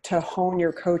to hone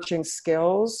your coaching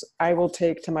skills, I will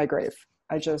take to my grave.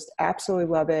 I just absolutely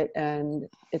love it. And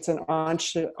it's an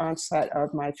onset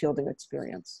of my Fielding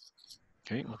experience.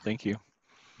 Great. Well, thank you.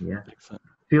 Yeah. Excellent.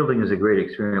 Fielding is a great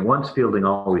experience. Once fielding,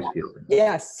 always fielding.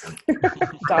 Yes.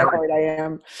 Diehard I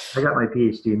am. I got my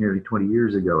PhD nearly 20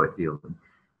 years ago at fielding,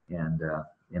 and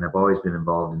I've always been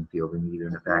involved in fielding, either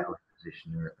in a faculty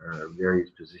position or various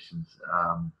positions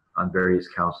on various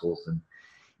councils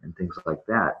and things like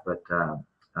that. But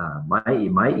my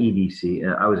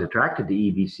EBC, I was attracted to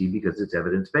EBC because it's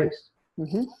evidence-based.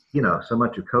 Mm-hmm. You know, so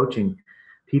much of coaching,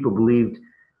 people believed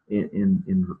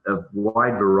in a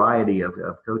wide variety of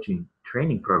coaching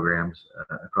training programs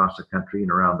across the country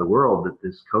and around the world that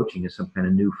this coaching is some kind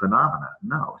of new phenomena.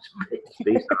 No, it's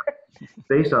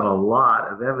based on a lot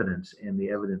of evidence, and the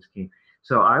evidence came.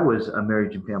 So I was a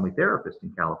marriage and family therapist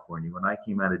in California when I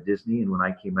came out of Disney, and when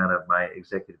I came out of my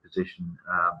executive position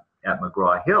at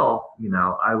McGraw-Hill, you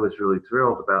know, I was really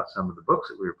thrilled about some of the books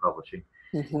that we were publishing,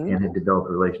 and had developed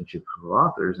relationships with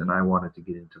authors, and I wanted to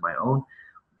get into my own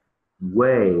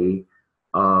way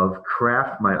of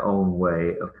craft my own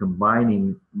way of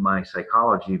combining my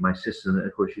psychology, my system.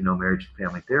 Of course, you know, marriage and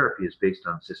family therapy is based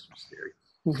on systems theory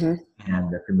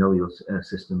and familial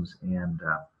systems, and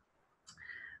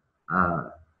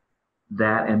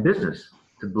that and business,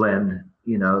 to blend,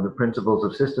 you know, the principles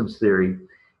of systems theory,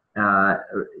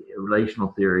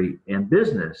 relational theory, and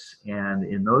business. And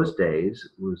in those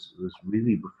days was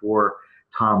really before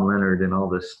Tom Leonard and all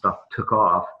this stuff took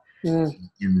off. In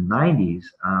the 90s,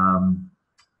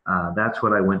 that's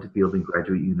what I went to Fielding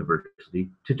Graduate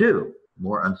University to do.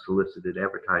 More unsolicited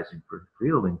advertising for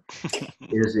Fielding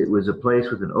is it was a place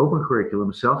with an open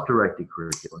curriculum, self-directed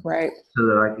curriculum, Right. so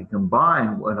that I could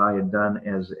combine what I had done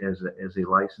as a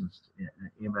licensed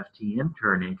MFT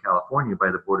intern in California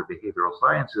by the Board of Behavioral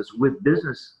Sciences with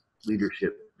business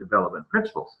leadership development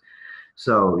principles.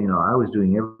 So, you know, I was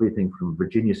doing everything from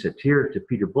Virginia Satir to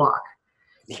Peter Block.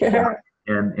 Yeah.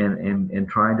 And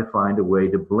trying to find a way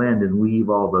to blend and weave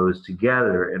all those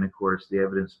together. And of course, the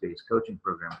evidence-based coaching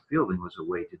program at Fielding was a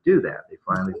way to do that. They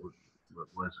finally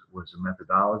was a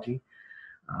methodology,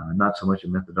 not so much a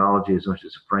methodology as much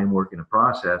as a framework and a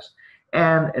process,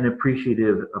 and an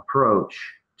appreciative approach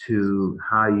to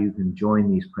how you can join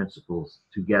these principles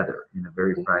together in a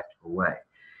very practical way.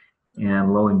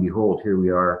 And lo and behold, here we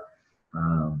are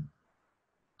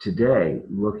today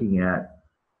looking at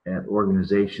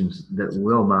organizations that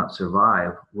will not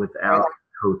survive without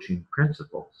coaching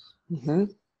principles.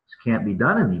 This can't be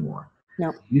done anymore. No.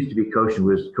 It used to be coaching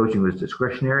was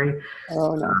discretionary.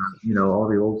 Oh no. You know, all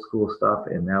the old school stuff,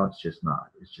 and now it's just not.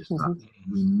 It's just not.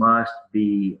 We must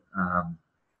be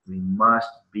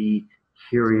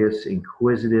curious,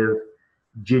 inquisitive,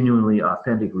 genuinely,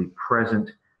 authentically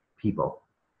present people.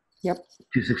 Yep.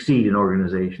 To succeed in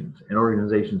organizations, and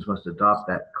organizations must adopt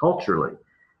that culturally,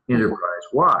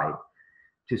 enterprise-wide,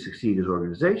 to succeed as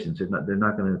organizations. They're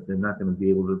not going to be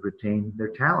able to retain their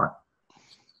talent.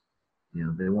 You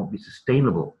know, they won't be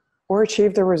sustainable. Or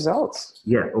achieve the results.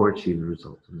 Yeah, or achieve the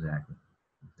results, exactly.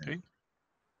 Okay.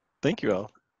 Thank you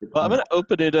all. Well, I'm going to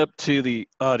open it up to the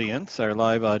audience, our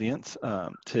live audience,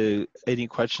 to any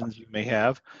questions you may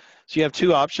have. So you have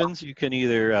two options. You can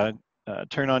either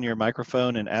turn on your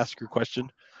microphone and ask your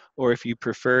question, or if you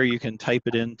prefer, you can type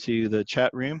it into the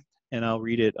chat room and I'll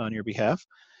read it on your behalf.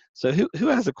 So who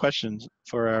has a question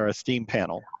for our esteemed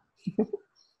panel?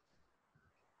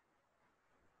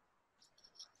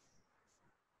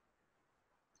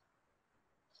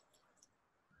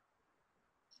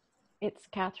 It's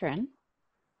Catherine.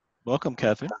 Welcome,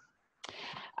 Catherine.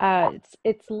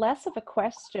 It's less of a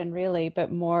question really,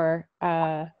 but more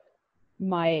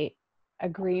my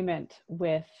agreement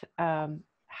with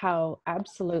how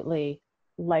absolutely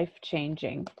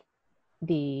life-changing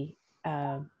the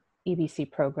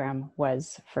EBC program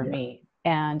was for me.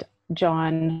 And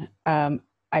John,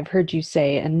 I've heard you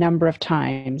say a number of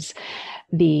times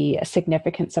the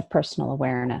significance of personal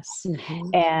awareness.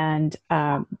 And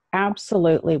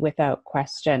absolutely, without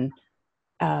question,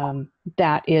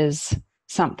 that is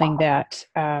something that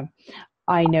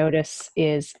I notice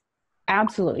is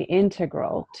absolutely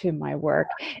integral to my work.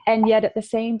 And yet at the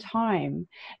same time,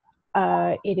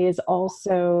 it is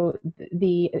also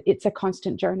it's a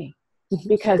constant journey,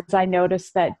 because I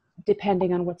notice that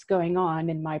depending on what's going on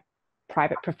in my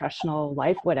private, professional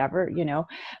life, whatever, you know,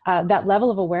 that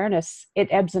level of awareness, it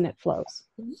ebbs and it flows.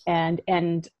 And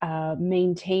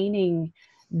maintaining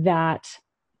that,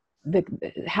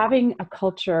 having a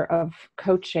culture of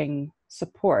coaching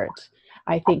support,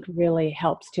 I think really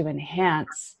helps to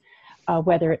enhance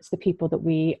whether it's the people that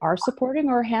we are supporting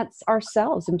or enhance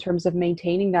ourselves in terms of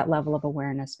maintaining that level of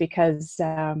awareness, because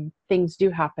things do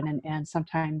happen and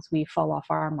sometimes we fall off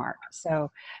our mark. So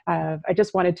I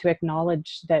just wanted to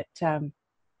acknowledge that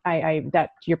that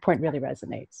your point really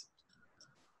resonates.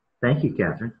 Thank you,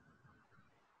 Catherine.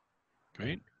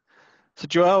 Great. So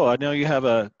Joel, I know you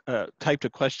have typed a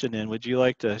question in. Would you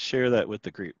like to share that with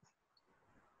the group?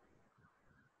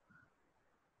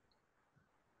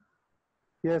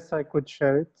 Yes, I could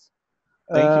share it.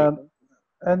 Thank you.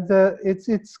 And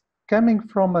it's coming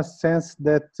from a sense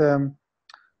that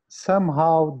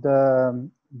somehow the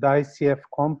ICF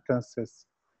competences,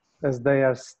 as they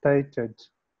are stated,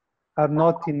 are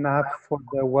not enough for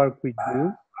the work we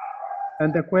do.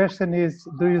 And the question is,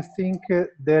 do you think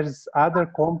there's other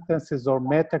competences or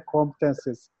meta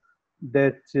competences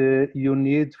that you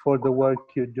need for the work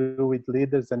you do with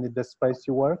leaders and in the space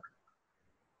you work?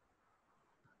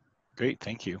 Great,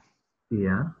 thank you.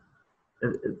 Yeah,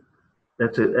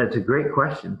 that's a great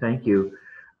question. Thank you.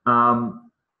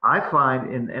 I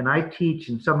find, and I teach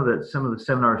in some of the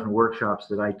seminars and workshops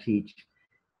that I teach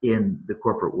in the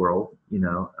corporate world, you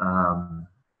know,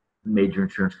 major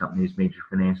insurance companies, major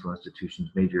financial institutions,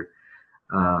 major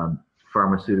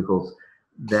pharmaceuticals,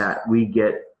 that we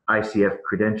get ICF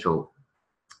credentialed.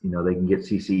 You know, they can get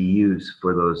CCEUs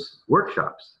for those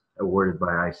workshops awarded by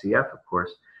ICF, of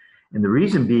course. And the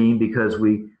reason being because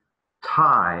we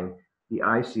tie the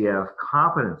ICF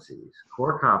competencies,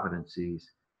 core competencies,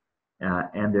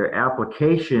 and their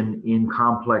application in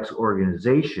complex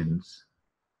organizations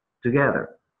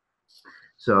together.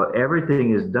 So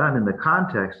everything is done in the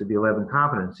context of the 11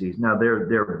 competencies. Now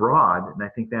they're broad, and I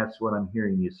think that's what I'm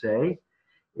hearing you say,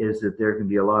 is that there can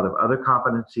be a lot of other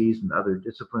competencies and other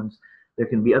disciplines. There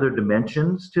can be other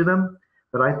dimensions to them,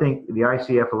 but I think the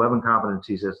ICF 11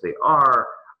 competencies as they are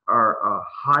a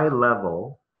high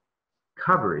level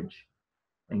coverage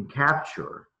and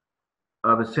capture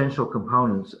of essential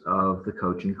components of the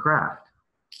coaching craft.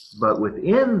 But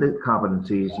within the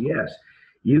competencies, yes,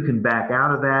 you can back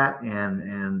out of that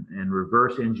and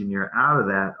reverse engineer out of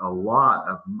that a lot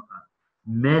of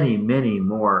many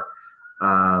more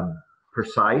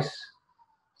precise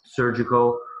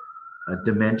surgical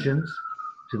dimensions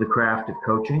to the craft of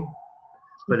coaching.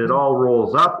 But it all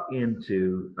rolls up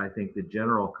into, I think, the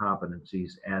general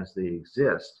competencies as they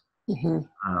exist.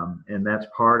 And that's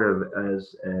part of,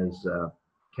 as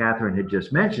Catherine had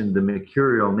just mentioned, the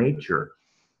mercurial nature,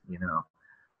 you know,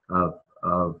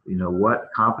 of you know, what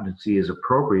competency is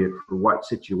appropriate for what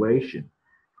situation,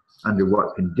 under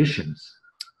what conditions.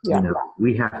 Yeah. You know,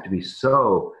 we have to be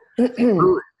so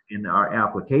fluid in our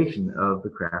application of the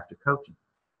craft of coaching.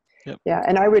 Yep. Yeah,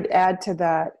 and I would add to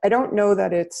that, I don't know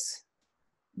that it's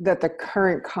that the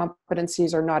current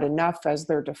competencies are not enough as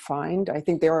they're defined. I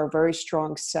think they are a very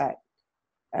strong set,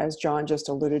 as John just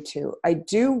alluded to. I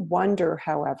do wonder,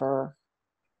 however,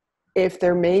 if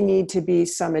there may need to be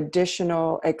some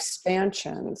additional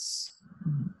expansions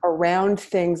around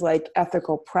things like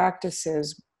ethical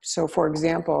practices. So, for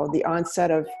example, the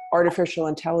onset of artificial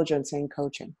intelligence in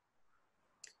coaching.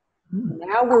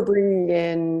 Now we're bringing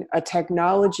in a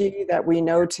technology that we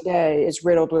know today is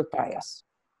riddled with bias.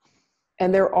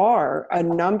 And there are a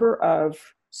number of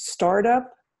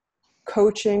startup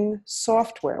coaching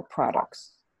software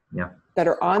products that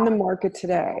are on the market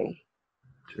today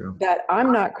that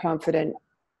I'm not confident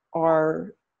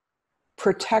are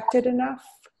protected enough,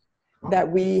 that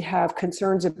we have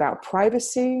concerns about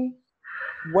privacy,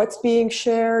 what's being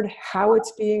shared, how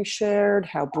it's being shared,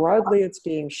 how broadly it's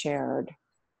being shared,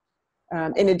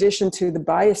 in addition to the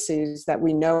biases that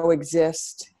we know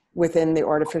exist within the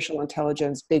artificial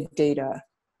intelligence, big data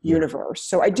universe.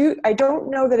 So I don't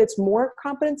know that it's more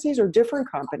competencies or different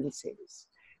competencies,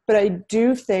 but I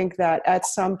do think that at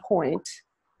some point,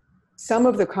 some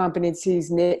of the competencies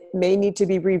may need to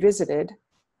be revisited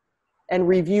and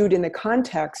reviewed in the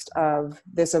context of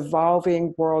this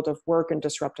evolving world of work and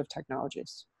disruptive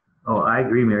technologies. Oh, I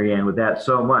agree, Marianne, with that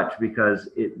so much, because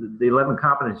the 11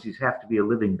 competencies have to be a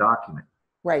living document.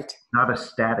 Right. Not a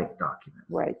static document.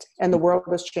 Right. And the world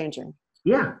is changing.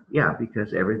 Yeah,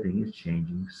 because everything is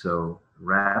changing so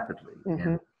rapidly.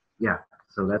 And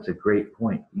so that's a great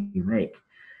point you make.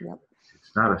 Yep.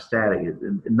 It's not a static,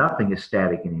 nothing is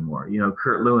static anymore. You know,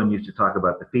 Kurt Lewin used to talk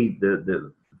about the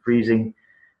freezing,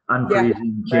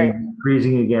 unfreezing, changing,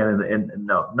 freezing again, and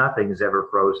no, nothing is ever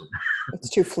frozen. It's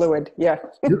too fluid. Yeah.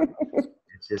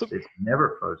 It's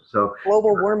never frozen. So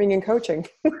global warming and coaching.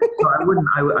 So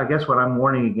I guess what I'm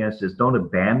warning against is don't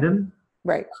abandon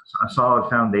a solid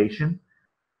foundation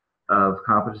of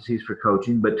competencies for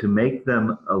coaching, but to make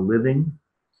them a living,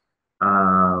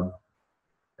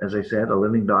 as I said, a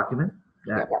living document,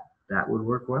 that would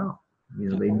work well. You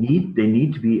know, they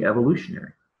need to be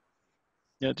evolutionary.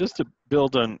 Yeah, just to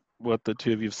build on what the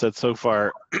two of you have said so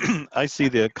far, I see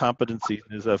the competencies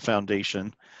as a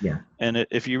foundation. Yeah. And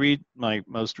if you read my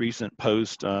most recent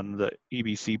post on the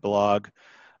EBC blog,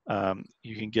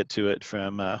 You can get to it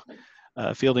from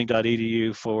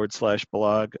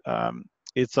fielding.edu/blog.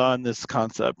 It's on this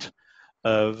concept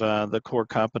of the core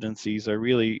competencies are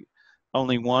really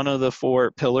only one of the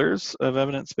 4 pillars of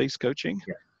evidence-based coaching.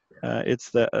 It's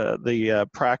the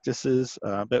practices,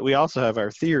 but we also have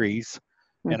our theories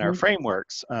and our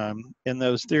frameworks. And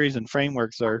those theories and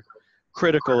frameworks are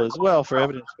critical as well for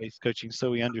evidence-based coaching,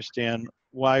 so we understand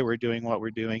why we're doing what we're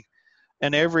doing.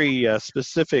 And every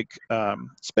specific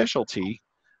specialty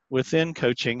within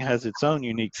coaching has its own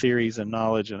unique theories and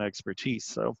knowledge and expertise.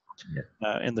 So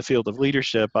in the field of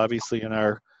leadership, obviously in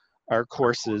our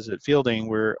courses at Fielding,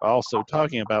 we're also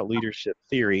talking about leadership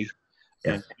theory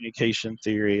and communication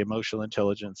theory, emotional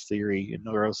intelligence theory, and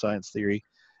neuroscience theory,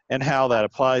 and how that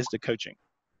applies to coaching.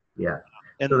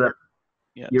 And so that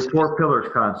your 4 pillars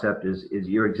concept is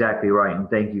you're exactly right, and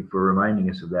thank you for reminding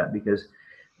us of that, because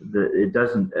it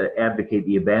doesn't advocate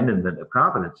the abandonment of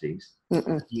competencies,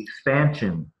 the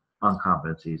expansion on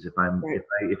competencies. If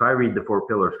I read the 4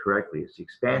 pillars correctly, it's the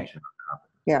expansion on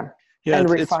competencies. And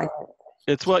refine it.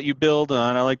 It's what you build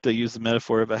on. I like to use the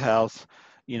metaphor of a house.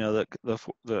 You know,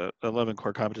 the 11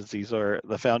 core competencies are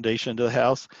the foundation to the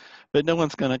house, but no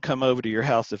one's going to come over to your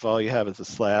house if all you have is a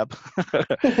slab,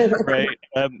 right?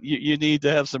 You need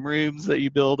to have some rooms that you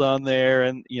build on there,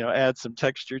 and add some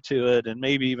texture to it, and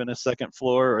maybe even a 2nd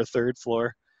floor or a 3rd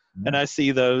floor. And I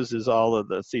see those as all of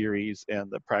the theories and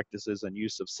the practices and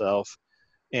use of self,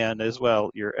 and as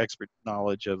well your expert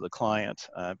knowledge of the client,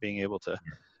 being able to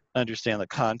understand the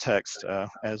context,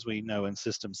 as we know in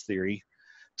systems theory,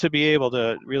 to be able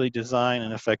to really design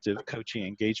an effective coaching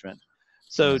engagement.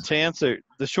 So to answer,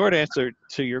 the short answer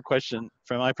to your question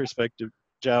from my perspective,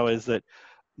 Joe, is that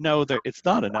no, it's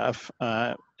not enough,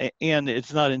 and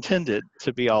it's not intended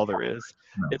to be all there is.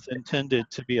 It's intended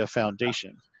to be a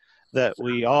foundation that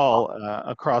we all,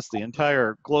 across the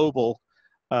entire global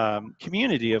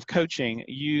community of coaching,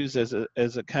 use as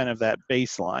a kind of that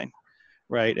baseline,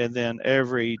 right? And then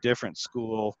every different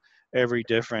school, every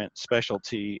different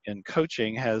specialty in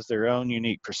coaching has their own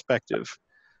unique perspective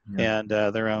and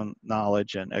their own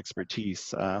knowledge and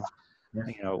expertise,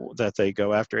 that they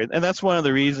go after. And that's one of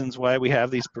the reasons why we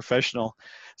have these professional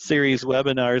series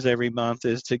webinars every month,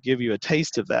 is to give you a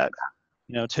taste of that.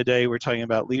 Today we're talking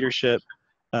about leadership.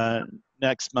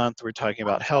 Next month we're talking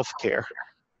about healthcare.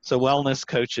 So wellness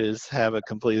coaches have a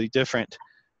completely different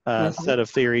set of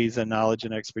theories and knowledge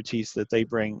and expertise that they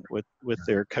bring with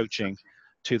their coaching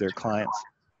to their clients.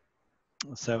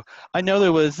 So I know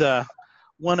there was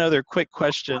one other quick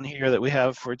question here that we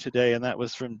have for today, and that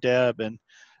was from Deb, and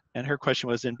her question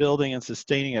was, in building and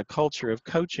sustaining a culture of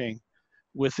coaching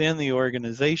within the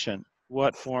organization,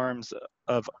 what forms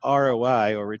of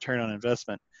ROI, or return on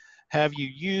investment, have you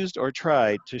used or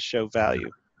tried to show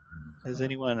value? Has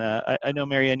anyone, I know,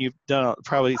 Marianne, you've done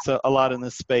probably a lot in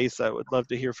this space. I would love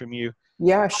to hear from you.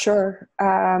 Yeah, sure.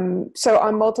 So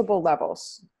on multiple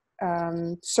levels.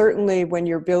 Certainly when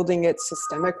you're building it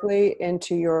systemically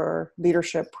into your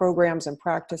leadership programs and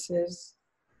practices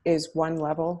is one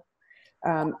level.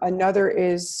 Another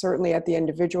is certainly at the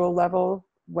individual level,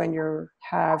 when you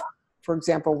have, for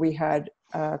example, we had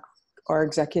our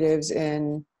executives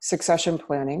in succession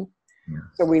planning.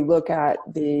 So we look at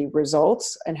the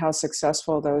results and how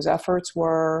successful those efforts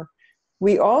were.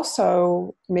 We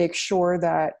also make sure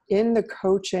that in the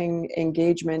coaching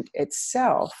engagement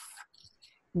itself,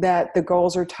 that the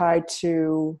goals are tied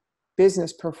to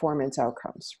business performance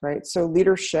outcomes, right? So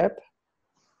leadership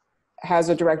has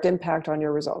a direct impact on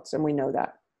your results, and we know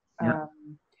that.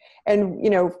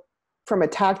 And, from a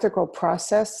tactical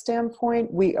process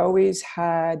standpoint, we always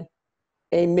had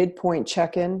a midpoint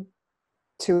check-in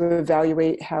to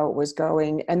evaluate how it was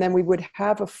going. And then we would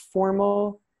have a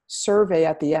formal survey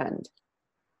at the end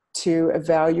to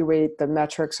evaluate the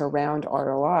metrics around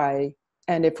ROI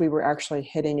and if we were actually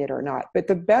hitting it or not. But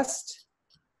the best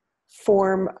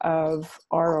form of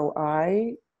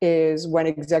ROI is when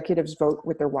executives vote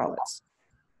with their wallets.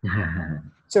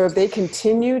 So if they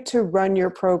continue to run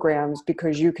your programs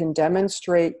because you can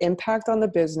demonstrate impact on the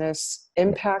business,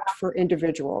 impact for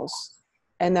individuals,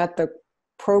 and that the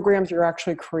programs you're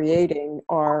actually creating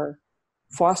are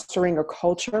fostering a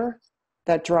culture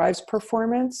that drives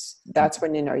performance, that's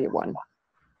when you know you won.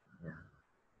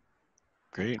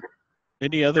 Great.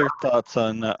 Any other thoughts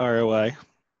on ROI?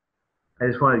 I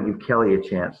just wanted to give Kelly a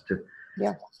chance to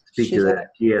speak She's to that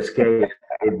GSK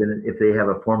if they have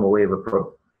a formal way of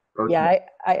approaching. Yeah,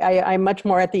 I'm much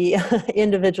more at the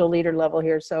individual leader level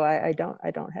here, so I don't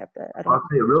have that. I'll tell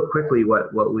you real quickly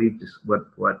what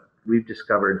we've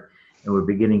discovered and we're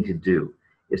beginning to do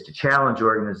is to challenge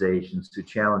organizations, to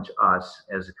challenge us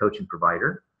as a coaching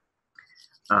provider,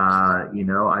 You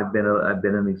know, I've been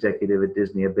an executive at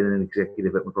Disney. I've been an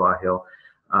executive at McGraw-Hill.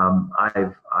 I'm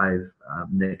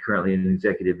currently an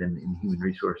executive in human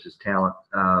resources talent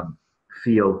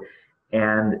field.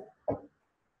 And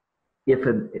if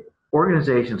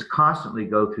organizations constantly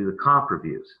go through the comp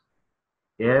reviews,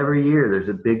 every year there's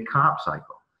a big comp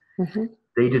cycle. Mm-hmm.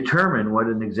 They determine what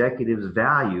an executive's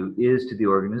value is to the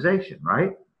organization,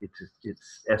 right?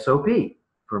 It's SOP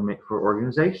for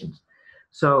organizations.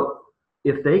 So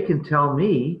if they can tell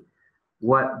me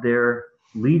what their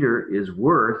leader is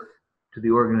worth to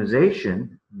the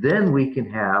organization, then we can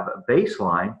have a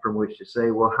baseline from which to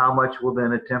say, well, how much will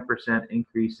then a 10%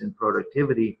 increase in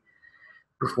productivity,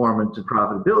 performance, and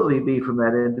profitability be from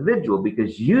that individual?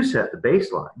 Because you set the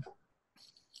baseline.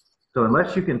 So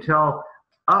unless you can tell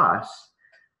us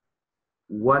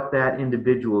what that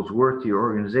individual is worth to your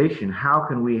organization, how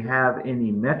can we have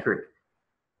any metric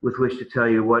with which to tell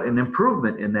you what an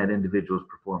improvement in that individual's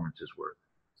performance is worth?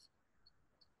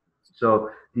 So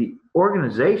the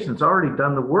organization's already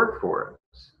done the work for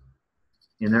us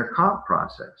in their comp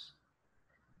process.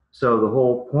 So the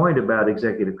whole point about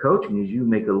executive coaching is you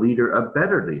make a leader a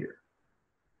better leader.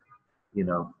 You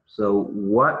know, so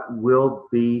what will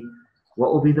be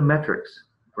the metrics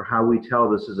for how we tell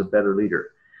this is a better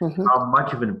leader? Mm-hmm. How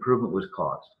much of an improvement was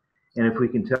caused? And if we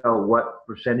can tell what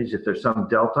percentage, if there's some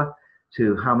delta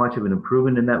to how much of an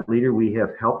improvement in that leader we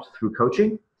have helped through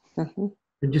coaching, mm-hmm.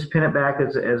 then just pin it back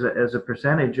as a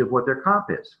percentage of what their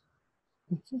comp is.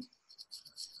 Mm-hmm.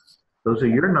 Those are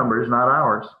your numbers, not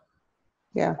ours.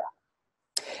 Yeah.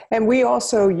 And we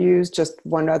also used, just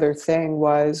one other thing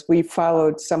was, we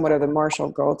followed somewhat of the Marshall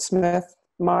Goldsmith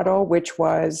model, which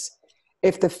was,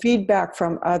 if the feedback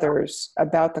from others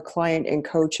about the client in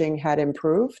coaching had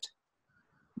improved,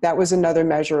 that was another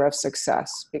measure of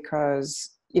success, because,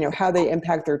 you know, how they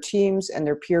impact their teams and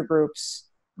their peer groups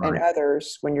and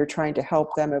others when you're trying to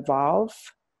help them evolve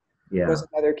was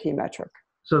another key metric.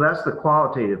 So that's the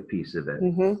qualitative piece of it.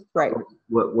 Mm-hmm. Right.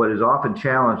 What is often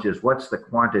challenged is, what's the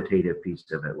quantitative piece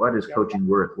of it? What is coaching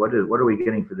worth? What are we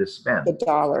getting for this spend? The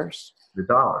dollars. The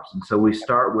dollars. And so we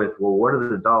start with, well, what are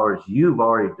the dollars you've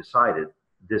already decided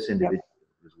this individual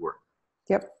is worth?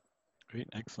 Yep. Great.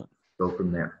 Excellent. Go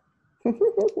from there.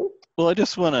 Well, I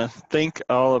just want to thank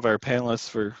all of our panelists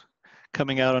for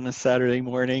coming out on a Saturday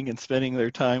morning and spending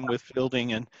their time with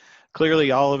Fielding. And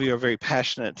clearly all of you are very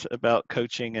passionate about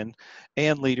coaching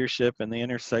and leadership and the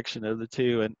intersection of the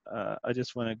two. And I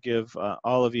just want to give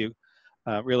all of you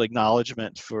real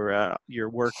acknowledgement for your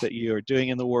work that you are doing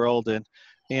in the world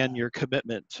and your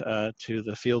commitment to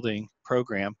the Fielding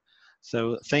program.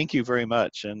 So thank you very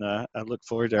much. And I look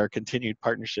forward to our continued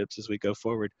partnerships as we go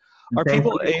forward. Are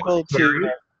people able to?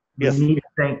 Yes. We need to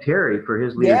thank Terry for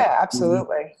his leadership. Yeah,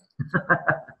 absolutely.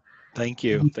 Thank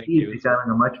you. Thank you. He's becoming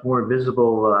a much more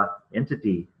visible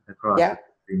entity across the country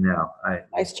now.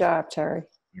 Nice job, Terry.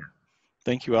 Yeah.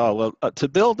 Thank you all. Well, to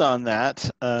build on that,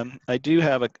 I do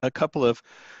have a couple of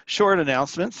short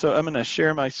announcements. So I'm going to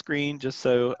share my screen just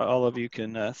so all of you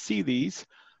can see these.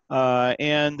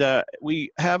 And we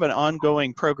have an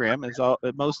ongoing program, as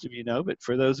most of you know, but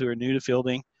for those who are new to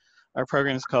Fielding, our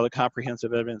program is called the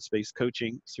Comprehensive Evidence-Based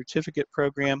Coaching Certificate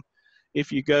Program.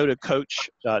 If you go to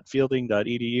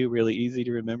coach.fielding.edu, really easy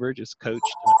to remember, just coach.fielding.edu,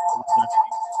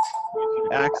 you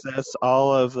can access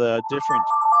all of the different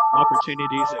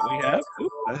opportunities that we have.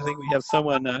 Oops, I think we have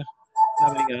someone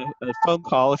having a phone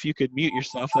call. If you could mute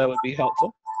yourself, that would be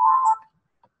helpful.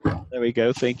 There we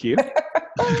go. Thank you.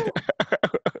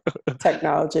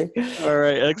 Technology. All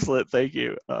right. Excellent. Thank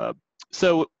you.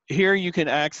 So here you can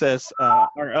access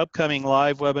our upcoming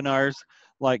live webinars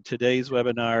like today's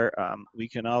webinar. We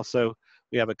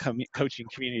have a coaching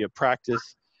community of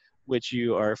practice, which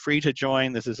you are free to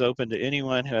join. This is open to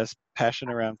anyone who has passion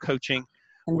around coaching.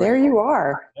 And there you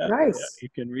are. Nice. Yeah, you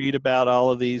can read about all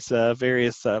of these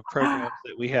various programs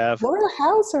that we have. Laura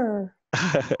Hauser.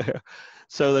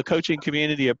 So the coaching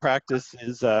community of practice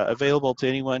is available to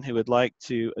anyone who would like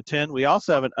to attend. We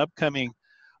also have an upcoming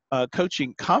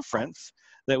coaching conference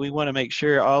that we want to make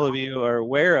sure all of you are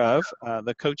aware of.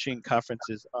 The coaching conference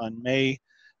is on May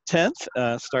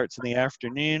 10th, starts in the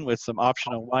afternoon with some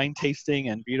optional wine tasting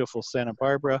in beautiful Santa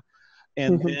Barbara.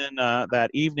 And then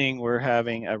that evening, we're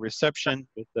having a reception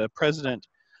with the president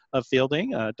of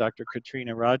Fielding, Dr.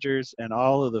 Katrina Rogers, and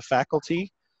all of the faculty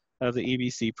of the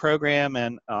EBC program,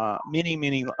 and many,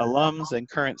 many alums and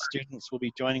current students will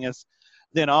be joining us.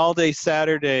 Then all day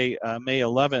Saturday, May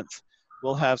 11th,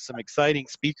 we'll have some exciting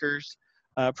speakers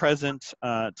present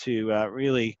to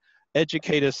really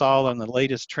educate us all on the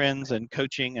latest trends in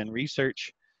coaching and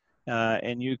research.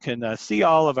 And you can see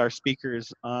all of our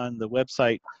speakers on the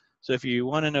website So if you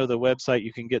want to know the website,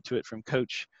 you can get to it from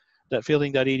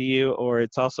coach.fielding.edu, or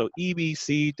it's also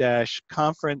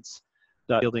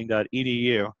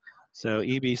ebc-conference.fielding.edu. So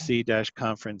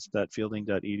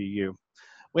ebc-conference.fielding.edu.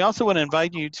 We also want to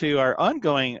invite you to our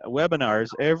ongoing webinars.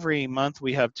 Every month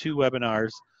we have 2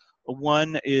 webinars.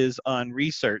 One is on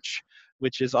research,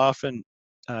 which is often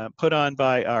put on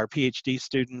by our PhD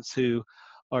students who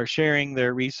are sharing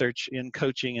their research in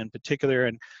coaching in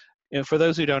particular. And for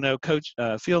those who don't know, Coach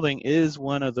Fielding is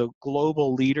one of the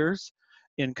global leaders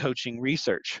in coaching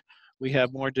research. We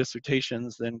have more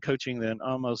dissertations than coaching than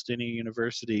almost any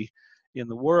university in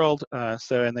the world.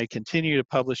 And they continue to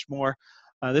publish more.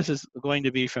 This is going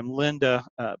to be from Linda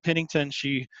Pennington.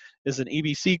 She is an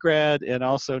EBC grad and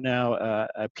also now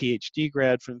a PhD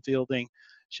grad from Fielding.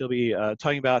 She'll be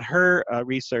talking about her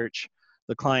research,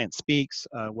 The Client Speaks,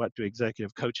 what do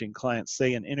executive coaching clients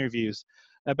say in interviews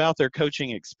about their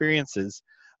coaching experiences.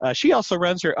 She also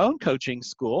runs her own coaching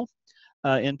school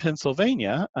in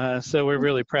Pennsylvania, so we're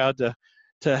really proud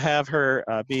to have her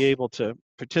be able to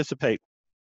participate.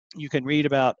 You can read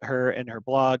about her and her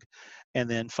blog and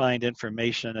then find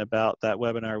information about that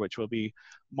webinar, which will be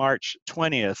March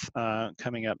 20th,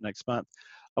 coming up next month.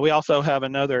 We also have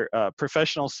another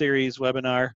professional series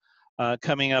webinar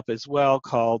coming up as well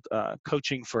called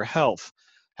Coaching for Health,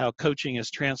 how coaching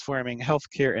is transforming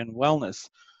healthcare and wellness.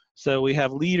 So we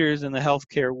have leaders in the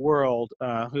healthcare world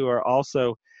who are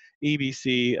also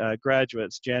EBC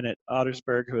graduates. Janet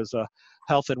Ottersberg, who is a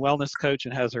health and wellness coach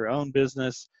and has her own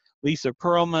business. Lisa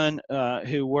Perlman,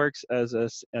 who works as a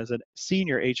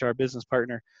senior HR business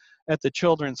partner at the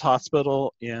Children's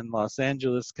Hospital in Los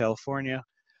Angeles, California.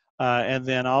 And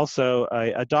then also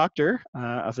a doctor,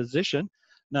 a physician,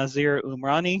 Nazir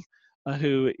Umrani,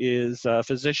 who is a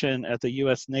physician at the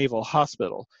U.S. Naval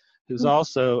Hospital, who's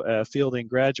also a Fielding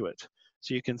graduate.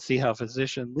 So you can see how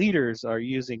physician leaders are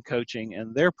using coaching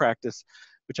in their practice,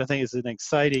 which I think is an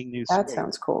exciting new That space.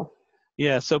 sounds cool.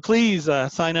 Yeah, so please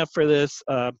sign up for this,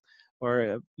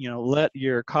 or let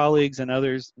your colleagues and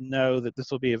others know that this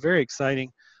will be a very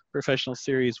exciting professional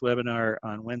series webinar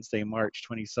on Wednesday, March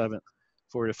 27th,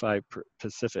 4 to 5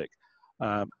 Pacific.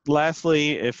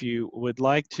 Lastly, if you would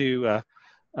like to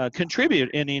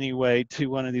contribute in any way to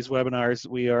one of these webinars,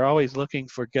 we are always looking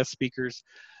for guest speakers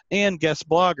and guest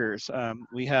bloggers.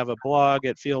 We have a blog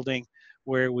at Fielding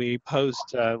where we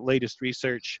post latest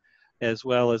research as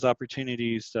well as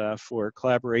opportunities for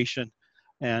collaboration.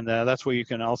 And that's where you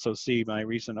can also see my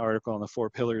recent article on the 4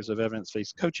 pillars of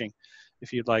evidence-based coaching,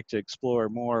 if you'd like to explore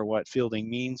more what Fielding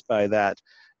means by that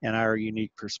and our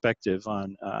unique perspective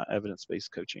on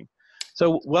evidence-based coaching.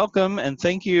 So welcome and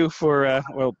thank you for, I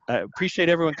appreciate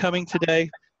everyone coming today,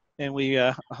 and we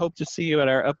hope to see you at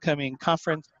our upcoming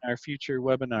conference and our future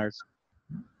webinars.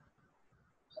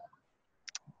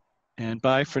 And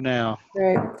bye for now.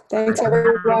 Great. Thanks,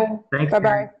 everyone. Thanks.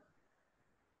 Bye-bye.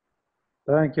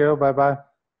 Thank you. Bye-bye.